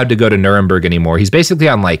not allowed to go to Nuremberg anymore. He's basically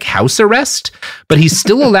on like house arrest, but he's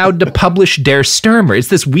still allowed to publish Der Stürmer. It's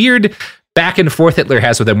this weird back and forth Hitler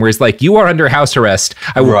has with him, where he's like, you are under house arrest.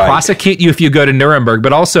 I will prosecute you if you go to Nuremberg,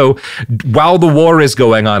 but also while the war is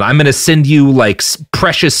going on, I'm going to send you like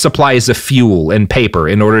precious supplies of fuel and paper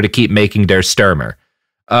in order to keep making Der Stürmer.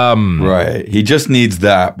 Right. He just needs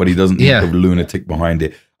that, but he doesn't need the lunatic behind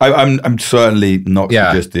it. I'm certainly not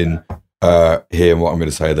suggesting here what I'm going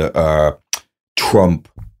to say that Trump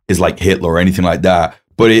is like Hitler or anything like that.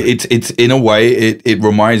 But it's in a way, it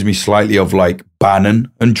reminds me slightly of like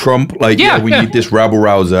Bannon and Trump. Like, we need this rabble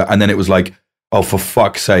rouser. And then it was like, oh, for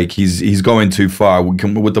fuck's sake, he's going too far.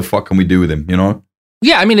 What the fuck can we do with him, you know?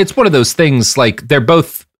 Yeah, I mean, it's one of those things, like, they're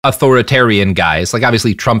both authoritarian guys. Like,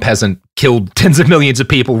 obviously, Trump hasn't killed tens of millions of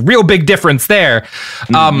people. Real big difference there.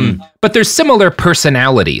 But there's similar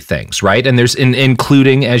personality things, right? And there's,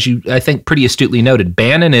 including, as you, I think, pretty astutely noted,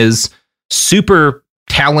 Bannon is super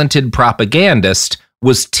talented propagandist,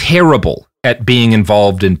 was terrible at being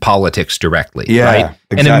involved in politics directly, right?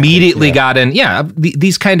 Exactly, and immediately got in.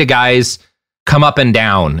 These kind of guys come up and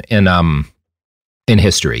down in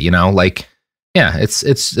history, you know, like, that's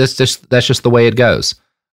just the way it goes.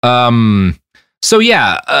 Oddly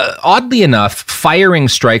enough, firing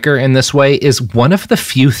Streicher in this way is one of the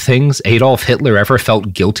few things Adolf Hitler ever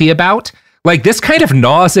felt guilty about. Like, this kind of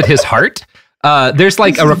gnaws at his heart. There's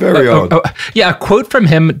like a quote from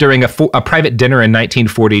him during a private dinner in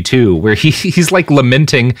 1942 where he's like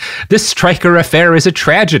lamenting, "This Streicher affair is a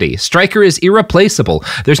tragedy. Streicher is irreplaceable.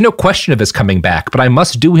 There's no question of his coming back, but I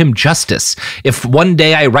must do him justice. If one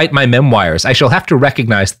day I write my memoirs, I shall have to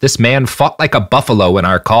recognize that this man fought like a buffalo in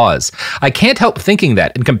our cause. I can't help thinking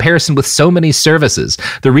that, in comparison with so many services,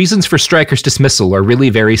 the reasons for Streicher's dismissal are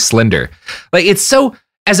really very slender." Like, it's so...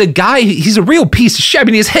 As a guy, he's a real piece of shit. I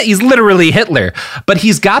mean, he's literally Hitler, but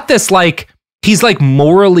he's got this like, he's like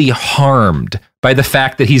morally harmed by the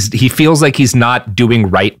fact that he feels like he's not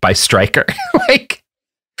doing right by Streicher. Like,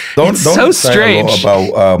 don't so say strange a lot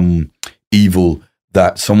about evil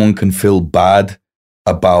that someone can feel bad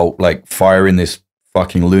about like firing this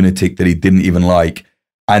fucking lunatic that he didn't even like,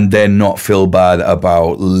 and then not feel bad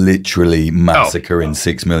about literally massacring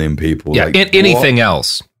 6 million people. Yeah, like, anything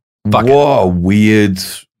else. What a weird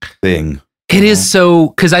thing. It is so,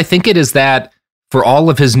 because I think it is that for all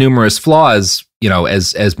of his numerous flaws,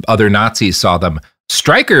 as other Nazis saw them,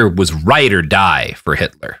 Streicher was ride or die for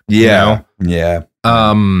Hitler. Yeah. Yeah.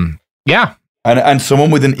 And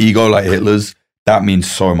someone with an ego like Hitler's, that means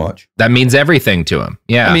so much. That means everything to him.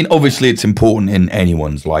 Yeah. I mean, obviously it's important in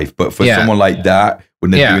anyone's life, but for someone like that, when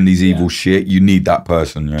they're doing these evil shit, you need that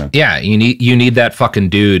person. Yeah. Yeah. You need that fucking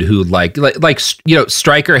dude who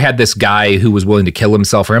Streicher had this guy who was willing to kill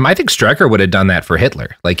himself for him. I think Streicher would have done that for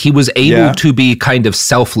Hitler. Like, he was able to be kind of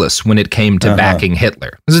selfless when it came to backing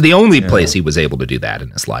Hitler. This is the only place he was able to do that in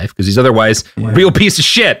his life, because he's otherwise a real piece of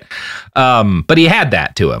shit. But he had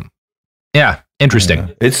that to him. Yeah. Interesting.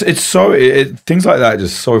 Yeah. It's so things like that are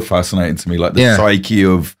just so fascinating to me. Like the psyche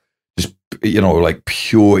of just like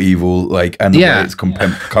pure evil, like, and the way it's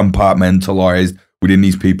compartmentalized within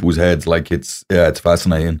these people's heads. Like it's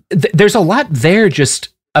fascinating. There's a lot there just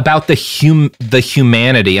about the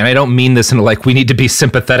humanity, and I don't mean this in like we need to be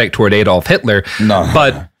sympathetic toward Adolf Hitler,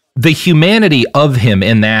 but the humanity of him,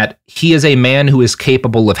 in that he is a man who is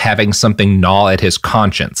capable of having something gnaw at his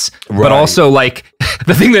conscience, but also like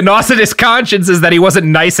the thing that gnaws at his conscience is that he wasn't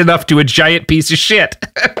nice enough to a giant piece of shit.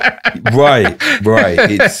 Right.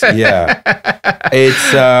 It's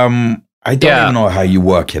I don't even know how you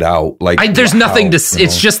work it out. Like, there's nothing to.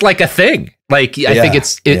 It's just like a thing. Like, I think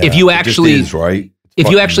it's if you actually is, right. If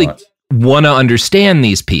you actually want to understand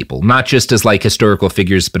these people, not just as like historical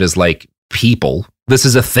figures, but as like people, this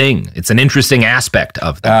is a thing. It's an interesting aspect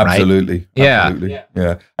of them. Absolutely. Right?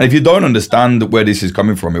 Yeah. And if you don't understand where this is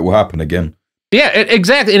coming from, it will happen again. Yeah,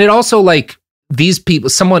 exactly. And it also, like, these people,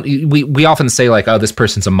 we often say like, oh, this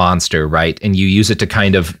person's a monster, right? And you use it to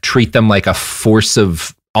kind of treat them like a force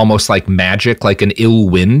of almost like magic, like an ill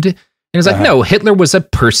wind. And it's like, no, Hitler was a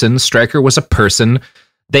person. Streicher was a person.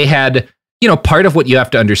 They had, part of what you have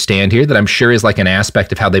to understand here that I'm sure is like an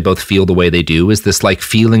aspect of how they both feel the way they do is this like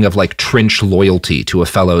feeling of like trench loyalty to a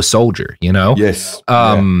fellow soldier, Yes.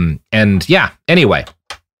 And anyway.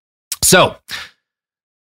 So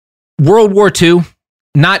World War II,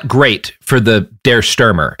 not great for the Der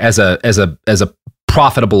Stürmer as a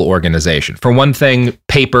profitable organization. For one thing,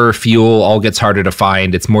 paper, fuel, all gets harder to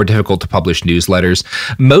find. It's more difficult to publish newsletters.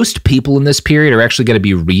 Most people in this period are actually going to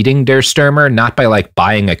be reading Der Stürmer, not by like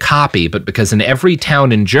buying a copy, but because in every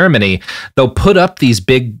town in Germany, they'll put up these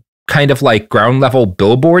big kind of like ground level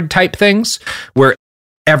billboard type things where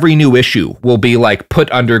every new issue will be like put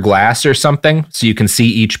under glass or something so you can see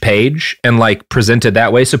each page and like presented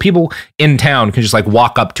that way. So people in town can just like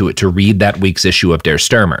walk up to it to read that week's issue of Der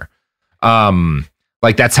Stürmer.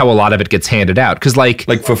 Like that's how a lot of it gets handed out. Cause like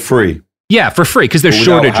for free. Yeah, for free. Cause there's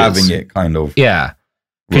shortages. Having it kind of. Yeah.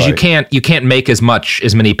 Cause you can't make as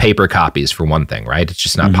many paper copies for one thing, right? It's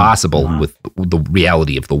just not possible with the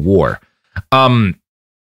reality of the war.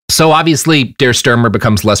 So obviously Der Stürmer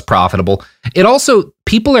becomes less profitable. It also,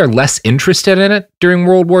 people are less interested in it during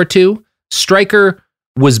World War II. Streicher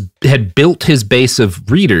had built his base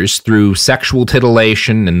of readers through sexual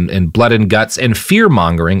titillation and blood and guts and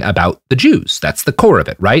fear-mongering about the Jews. That's the core of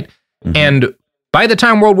it, right? And by the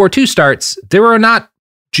time World War II starts, there are not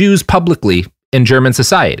Jews publicly in German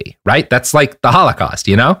society, right? That's like the Holocaust,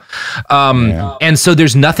 And so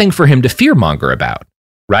there's nothing for him to fear-monger about,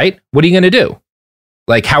 right? What are you going to do?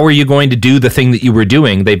 Like, how are you going to do the thing that you were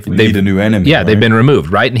doing? They've need a new enemy. Yeah, right? They've been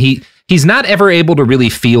removed, right? And he's not ever able to really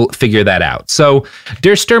figure that out. So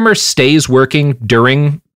Der Stürmer stays working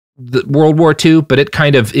during the World War II, but it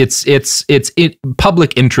kind of it's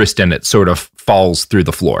public interest in it sort of falls through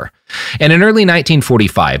the floor. And in early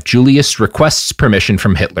 1945, Julius requests permission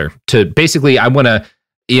from Hitler to basically, I want to,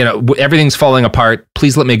 everything's falling apart.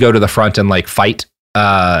 Please let me go to the front and like fight.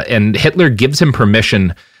 And Hitler gives him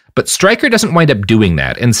permission. But Streicher doesn't wind up doing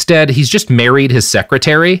that. Instead, he's just married his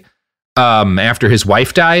secretary after his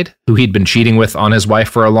wife died, who he'd been cheating with on his wife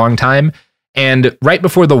for a long time. And right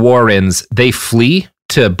before the war ends, they flee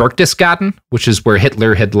to Berchtesgaden, which is where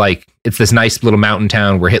Hitler had it's this nice little mountain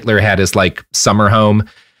town where Hitler had his like summer home.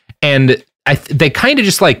 And they kind of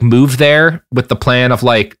just like move there with the plan of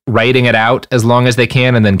like writing it out as long as they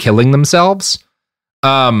can and then killing themselves.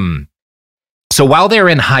 So while they're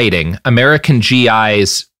in hiding, American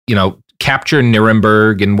GIs capture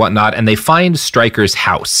Nuremberg and whatnot, and they find Streicher's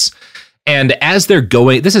house. And as they're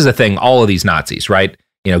going, this is a thing, all of these Nazis, right?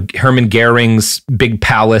 Hermann Goering's big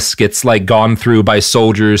palace gets like gone through by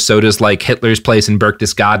soldiers. So does like Hitler's place in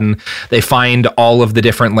Berchtesgaden. They find all of the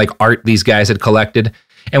different like art these guys had collected.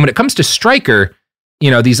 And when it comes to Streicher,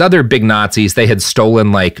 these other big Nazis, they had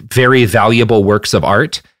stolen like very valuable works of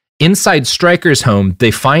art. Inside Streicher's home,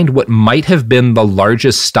 they find what might have been the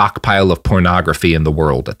largest stockpile of pornography in the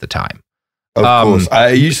world at the time. Of course.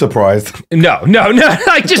 Are you surprised? No.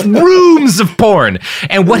 Like just rooms of porn.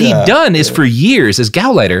 And what he'd done is for years as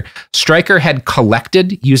Gauleiter, Streicher had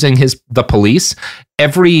collected using the police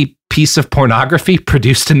every piece of pornography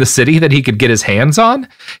produced in the city that he could get his hands on.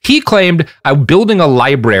 He claimed, I'm building a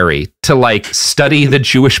library to like study the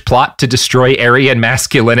Jewish plot to destroy Aryan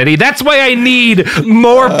masculinity. That's why I need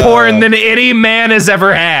more porn than any man has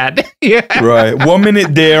ever had. Yeah. Right. 1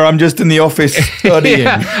 minute there, I'm just in the office studying.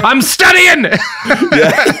 Yeah. I'm studying.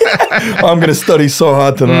 I'm going to study so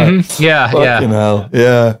hard tonight. Mm-hmm. Yeah. Fucking hell.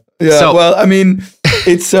 Yeah. Yeah. So, well, I mean,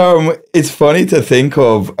 it's funny to think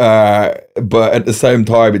of, but at the same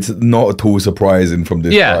time, it's not at all surprising from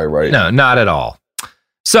this guy, right? No, not at all.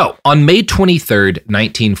 So on May 23rd,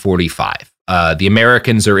 1945, the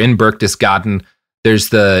Americans are in Berchtesgaden. There's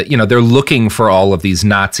they're looking for all of these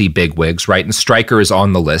Nazi bigwigs, right? And Streicher is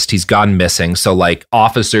on the list. He's gone missing. So like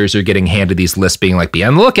officers are getting handed these lists being like, be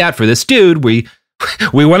on the lookout for this dude. We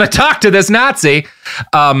want to talk to this Nazi.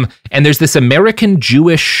 And there's this American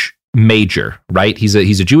Jewish major, right? He's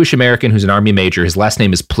a Jewish American who's an army major. His last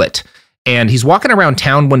name is Plitt. And he's walking around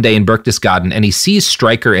town one day in Berchtesgaden and he sees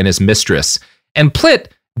Streicher and his mistress. And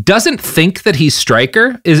Plitt doesn't think that he's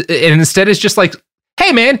Streicher, and instead is just like,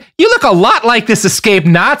 hey man, you look a lot like this escaped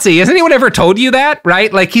Nazi. Has anyone ever told you that?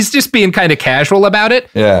 Right? Like he's just being kind of casual about it.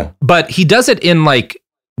 Yeah. But he does it in like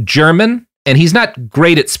German, and he's not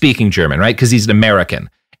great at speaking German, right? Because he's an American.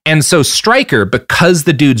 And so Streicher, because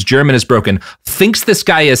the dude's German is broken, thinks this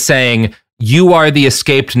guy is saying, you are the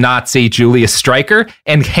escaped Nazi Julius Streicher,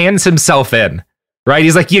 and hands himself in, right?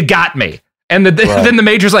 He's like, you got me. And then the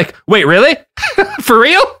major's like, wait, really? For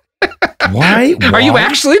real? Why? Are you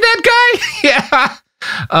actually that guy?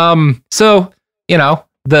 Yeah. So,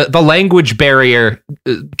 the language barrier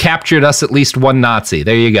captured us at least one Nazi.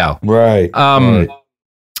 There you go. Right.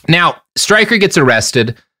 Now, Streicher gets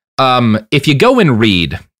arrested. If you go and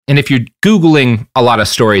read, and if you're Googling a lot of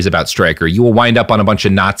stories about Streicher, you will wind up on a bunch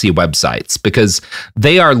of Nazi websites because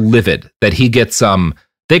they are livid that he gets,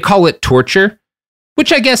 they call it torture,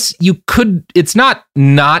 which I guess it's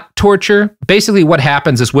not torture. Basically what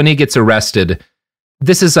happens is when he gets arrested,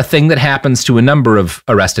 this is a thing that happens to a number of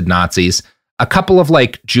arrested Nazis. A couple of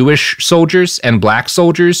like Jewish soldiers and black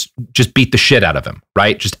soldiers just beat the shit out of him,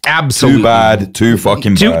 right? Just absolutely. Too bad. Too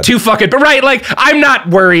fucking bad. Too fucking, but right, like I'm not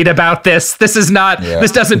worried about this. This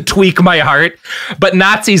doesn't tweak my heart. But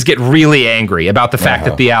Nazis get really angry about the fact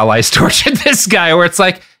that the Allies tortured this guy, where it's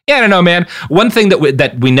like, yeah, I don't know, man. One thing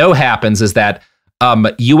that we know happens is that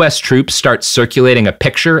U.S. troops start circulating a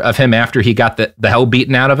picture of him after he got the hell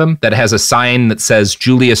beaten out of him that has a sign that says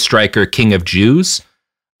Julius Streicher, King of Jews.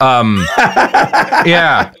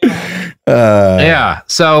 Yeah.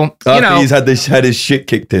 So, he's had his shit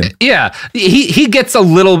kicked in. Yeah. He gets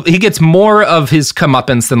more of his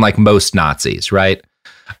comeuppance than like most Nazis, right?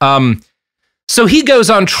 So he goes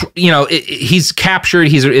on, he's captured.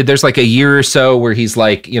 There's like a year or so where he's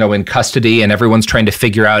like, in custody, and everyone's trying to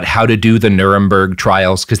figure out how to do the Nuremberg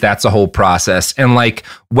trials, because that's a whole process. And like,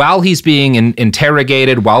 while he's being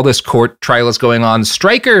interrogated, while this court trial is going on,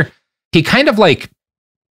 Streicher, he kind of like,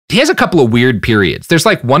 he has a couple of weird periods. There's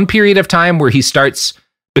like one period of time where he starts,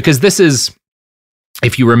 because this is,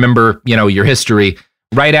 if you remember, your history,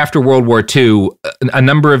 right after World War II, a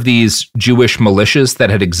number of these Jewish militias that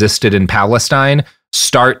had existed in Palestine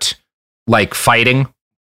start like fighting,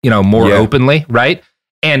 more openly, right?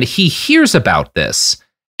 And he hears about this,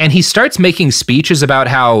 and he starts making speeches about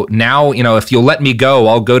how now, if you'll let me go,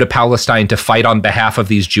 I'll go to Palestine to fight on behalf of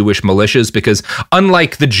these Jewish militias, because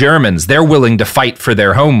unlike the Germans, they're willing to fight for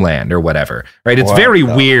their homeland or whatever, right? It's very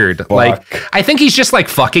weird. Fuck? Like, I think he's just like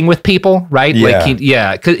fucking with people, right?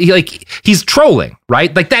 Yeah. Like, he's trolling,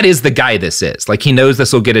 right? Like, that is the guy this is. Like, he knows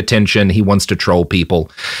this will get attention. He wants to troll people.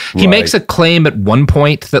 He makes a claim at one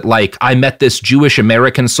point that, like, I met this Jewish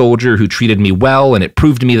American soldier who treated me well, and it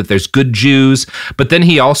proved to me that there's good Jews. But then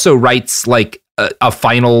he also writes like a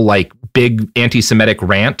final like big anti-Semitic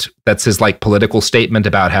rant that's his like political statement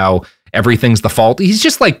about how everything's the fault. He's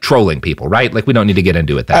just like trolling people, right? Like, we don't need to get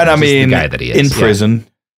into it. And I mean, the guy that he is in prison,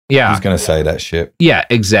 he's gonna say that shit. Yeah,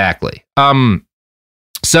 exactly.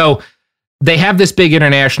 So they have this big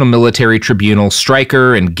international military tribunal.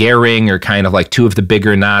 Streicher and Goering are kind of like two of the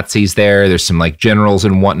bigger Nazis there. There's some like generals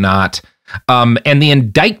and whatnot. And the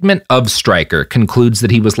indictment of Streicher concludes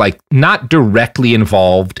that he was like not directly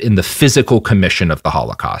involved in the physical commission of the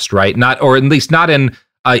Holocaust, right? Not, or at least not in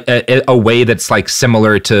a way that's like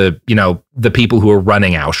similar to, the people who are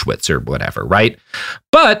running Auschwitz or whatever, right?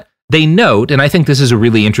 But they note, and I think this is a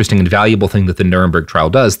really interesting and valuable thing that the Nuremberg trial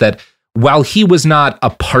does, that while he was not a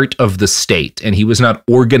part of the state and he was not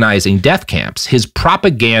organizing death camps, his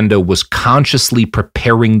propaganda was consciously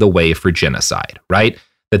preparing the way for genocide, right?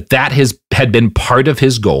 That had been part of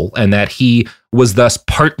his goal, and that he was thus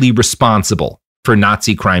partly responsible for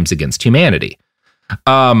Nazi crimes against humanity.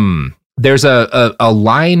 There's a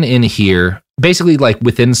line in here, basically like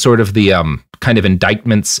within sort of the kind of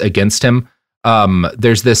indictments against him.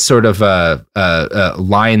 There's this sort of a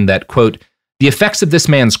line that, quote, "The effects of this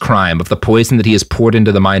man's crime, of the poison that he has poured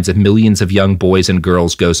into the minds of millions of young boys and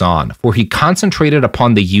girls goes on, for he concentrated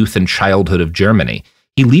upon the youth and childhood of Germany.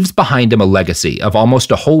 He leaves behind him a legacy of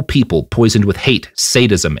almost a whole people poisoned with hate,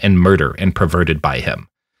 sadism, and murder, and perverted by him.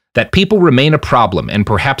 That people remain a problem and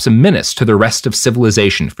perhaps a menace to the rest of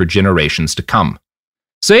civilization for generations to come."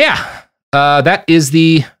 So that is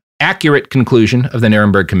the accurate conclusion of the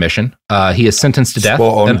Nuremberg Commission. He is sentenced to death.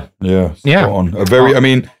 Spot on. Spot on. I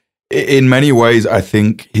mean, in many ways, I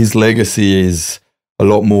think his legacy is a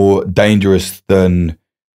lot more dangerous than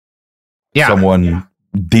someone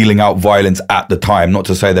dealing out violence at the time. Not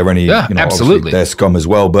to say they're any, absolutely, they're scum as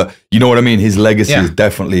well, but you know what I mean? His legacy has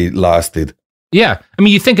definitely lasted. Yeah. I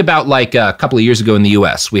mean, you think about like a couple of years ago in the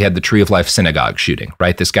US, we had the Tree of Life synagogue shooting,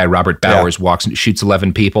 right? This guy, Robert Bowers, walks and shoots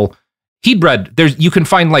 11 people. You can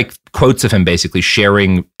find like quotes of him basically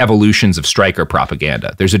sharing evolutions of Streicher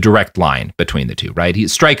propaganda. There's a direct line between the two, right?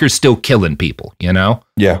 Streicher's still killing people, you know?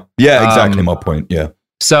 Yeah. Yeah, exactly my point. Yeah.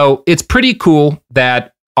 So it's pretty cool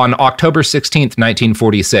that on October 16th,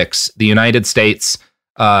 1946, the United States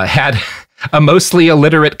had a mostly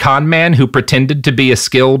illiterate con man who pretended to be a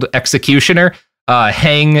skilled executioner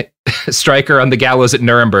hang Streicher on the gallows at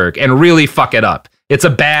Nuremberg and really fuck it up. It's a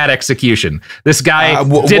bad exection. This guy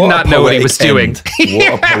did not know what he was doing.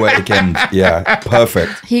 What a poetic end. Yeah,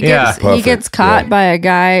 perfect. He gets caught by a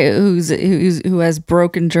guy who has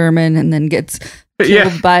broken German and then gets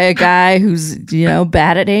killed by a guy who's,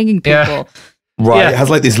 bad at hanging people. Right, it has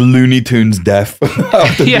like this Looney Tunes death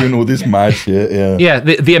after doing all this mad shit. Yeah, yeah.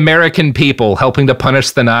 The American people helping to punish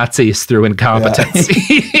the Nazis through incompetence.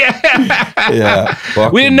 We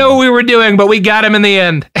didn't know what we were doing, but we got him in the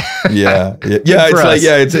end.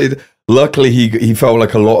 It's luckily he felt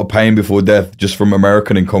like a lot of pain before death just from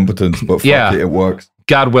American incompetence, but it works.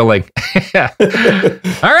 God willing. All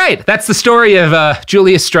right, that's the story of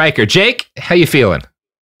Julius Streicher. Jake, how you feeling?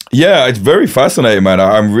 Yeah, it's very fascinating, man.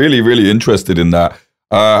 I'm really, really interested in that.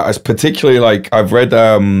 As particularly like I've read,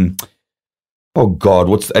 the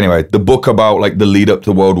book about like the lead up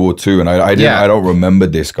to World War II, and I don't remember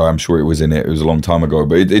this guy. I'm sure it was in it. It was a long time ago,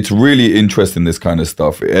 but it's really interesting, this kind of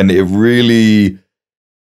stuff, and it really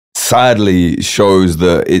sadly shows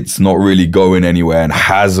that it's not really going anywhere and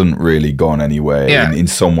hasn't really gone anywhere in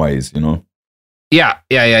some ways, Yeah.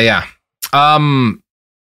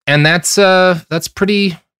 And that's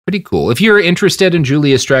pretty cool. If you're interested in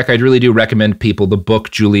Julius Streicher, I'd really do recommend people the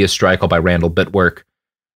book Julius Streicher by Randall Bitwork.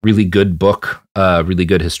 Really good book, really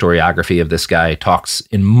good historiography of this guy. Talks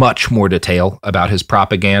in much more detail about his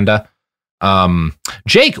propaganda.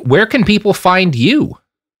 Jake, where can people find you?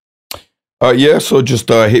 So just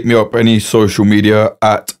hit me up any social media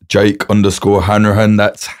at Jake_Hanrahan.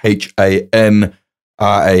 That's HANRAHAN.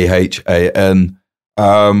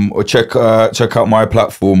 Or check out my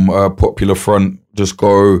platform, Popular Front. Just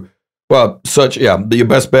go, search, your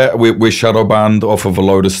best bet. We're shadow banned off of a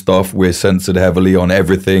load of stuff. We're censored heavily on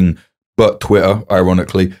everything but Twitter,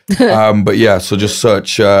 ironically. So just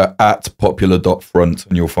search at popular.front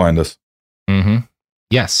and you'll find us. Mm-hmm.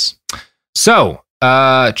 Yes. So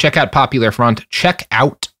check out Popular Front, check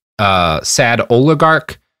out Sad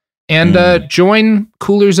Oligarch, and join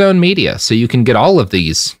Cooler Zone Media so you can get all of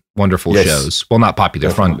these wonderful shows. Well, not Popular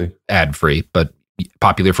Front ad-free, but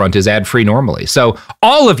Popular Front is ad-free normally. So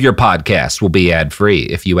all of your podcasts will be ad-free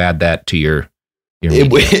if you add that to your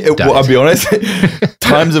I'll be honest,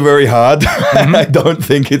 times are very hard. Mm-hmm. I don't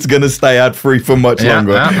think it's going to stay ad-free for much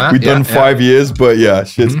longer. We've done 5 yees, but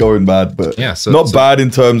shit's going bad. But not bad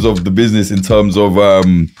in terms of the business, in terms of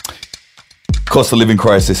cost of living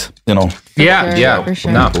crisis, Yeah, for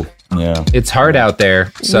sure. No. Yeah, it's hard out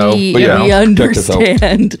there. So we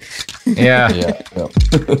understand. Yeah.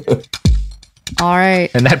 All right.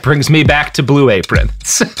 And that brings me back to Blue Apron.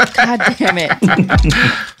 God damn it.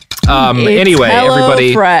 Anyway,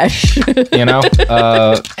 everybody, fresh.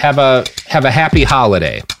 have a happy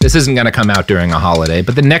holiday. This isn't going to come out during a holiday,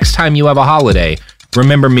 but the next time you have a holiday,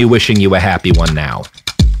 remember me wishing you a happy one now.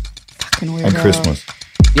 Fucking weirdo. And Christmas.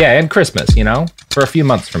 Yeah, and Christmas, for a few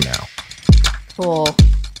months from now. Cool.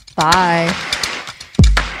 Bye.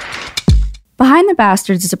 Behind the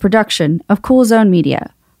Bastards is a production of Cool Zone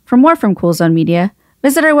Media. For more from Cool Zone Media,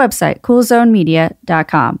 visit our website,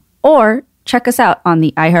 coolzonemedia.com. Or check us out on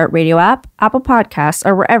the iHeartRadio app, Apple Podcasts,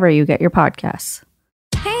 or wherever you get your podcasts.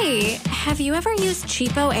 Hey, have you ever used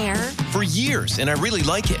Cheapo Air? For years, and I really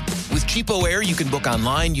like it. With Cheapo Air, you can book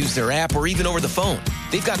online, use their app, or even over the phone.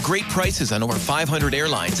 They've got great prices on over 500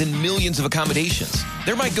 airlines and millions of accommodations.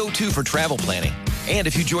 They're my go-to for travel planning. And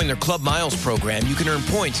if you join their Club Miles program, you can earn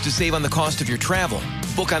points to save on the cost of your travel.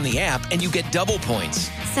 Book on the app, and you get double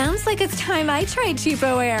points. Sounds like it's time I tried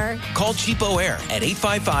Cheapo Air. Call Cheapo Air at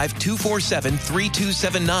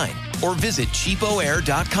 855-247-3279 or visit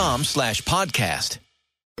cheapoair.com/podcast.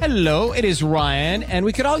 Hello, it is Ryan, and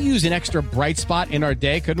we could all use an extra bright spot in our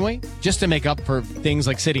day, couldn't we? Just to make up for things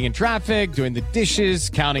like sitting in traffic, doing the dishes,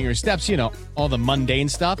 counting your steps, you know, all the mundane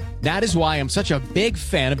stuff. That is why I'm such a big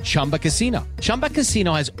fan of Chumba Casino. Chumba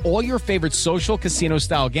Casino has all your favorite social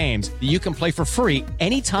casino-style games that you can play for free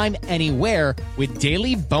anytime, anywhere with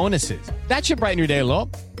daily bonuses. That should brighten your day a little.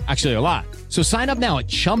 Actually, a lot. So sign up now at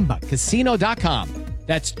ChumbaCasino.com.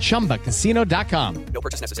 That's ChumbaCasino.com. No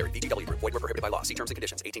purchase necessary. VGW Group. Void where prohibited by law. See terms and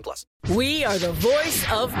conditions. 18+. We are the voice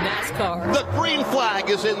of NASCAR. The green flag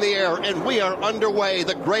is in the air, and we are underway.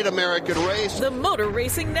 The Great American Race. The Motor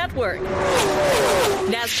Racing Network.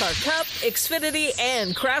 NASCAR Cup, Xfinity,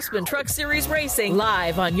 and Craftsman Truck Series Racing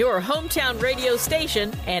live on your hometown radio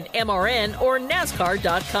station and MRN or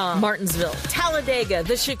NASCAR.com. Martinsville, Talladega,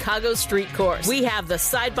 the Chicago Street Course. We have the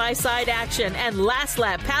side-by-side action and last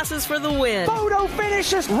lap passes for the win. Photo finishes.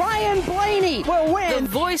 Ryan Blaney will win. The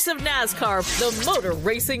voice of NASCAR, the Motor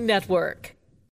Racing Network.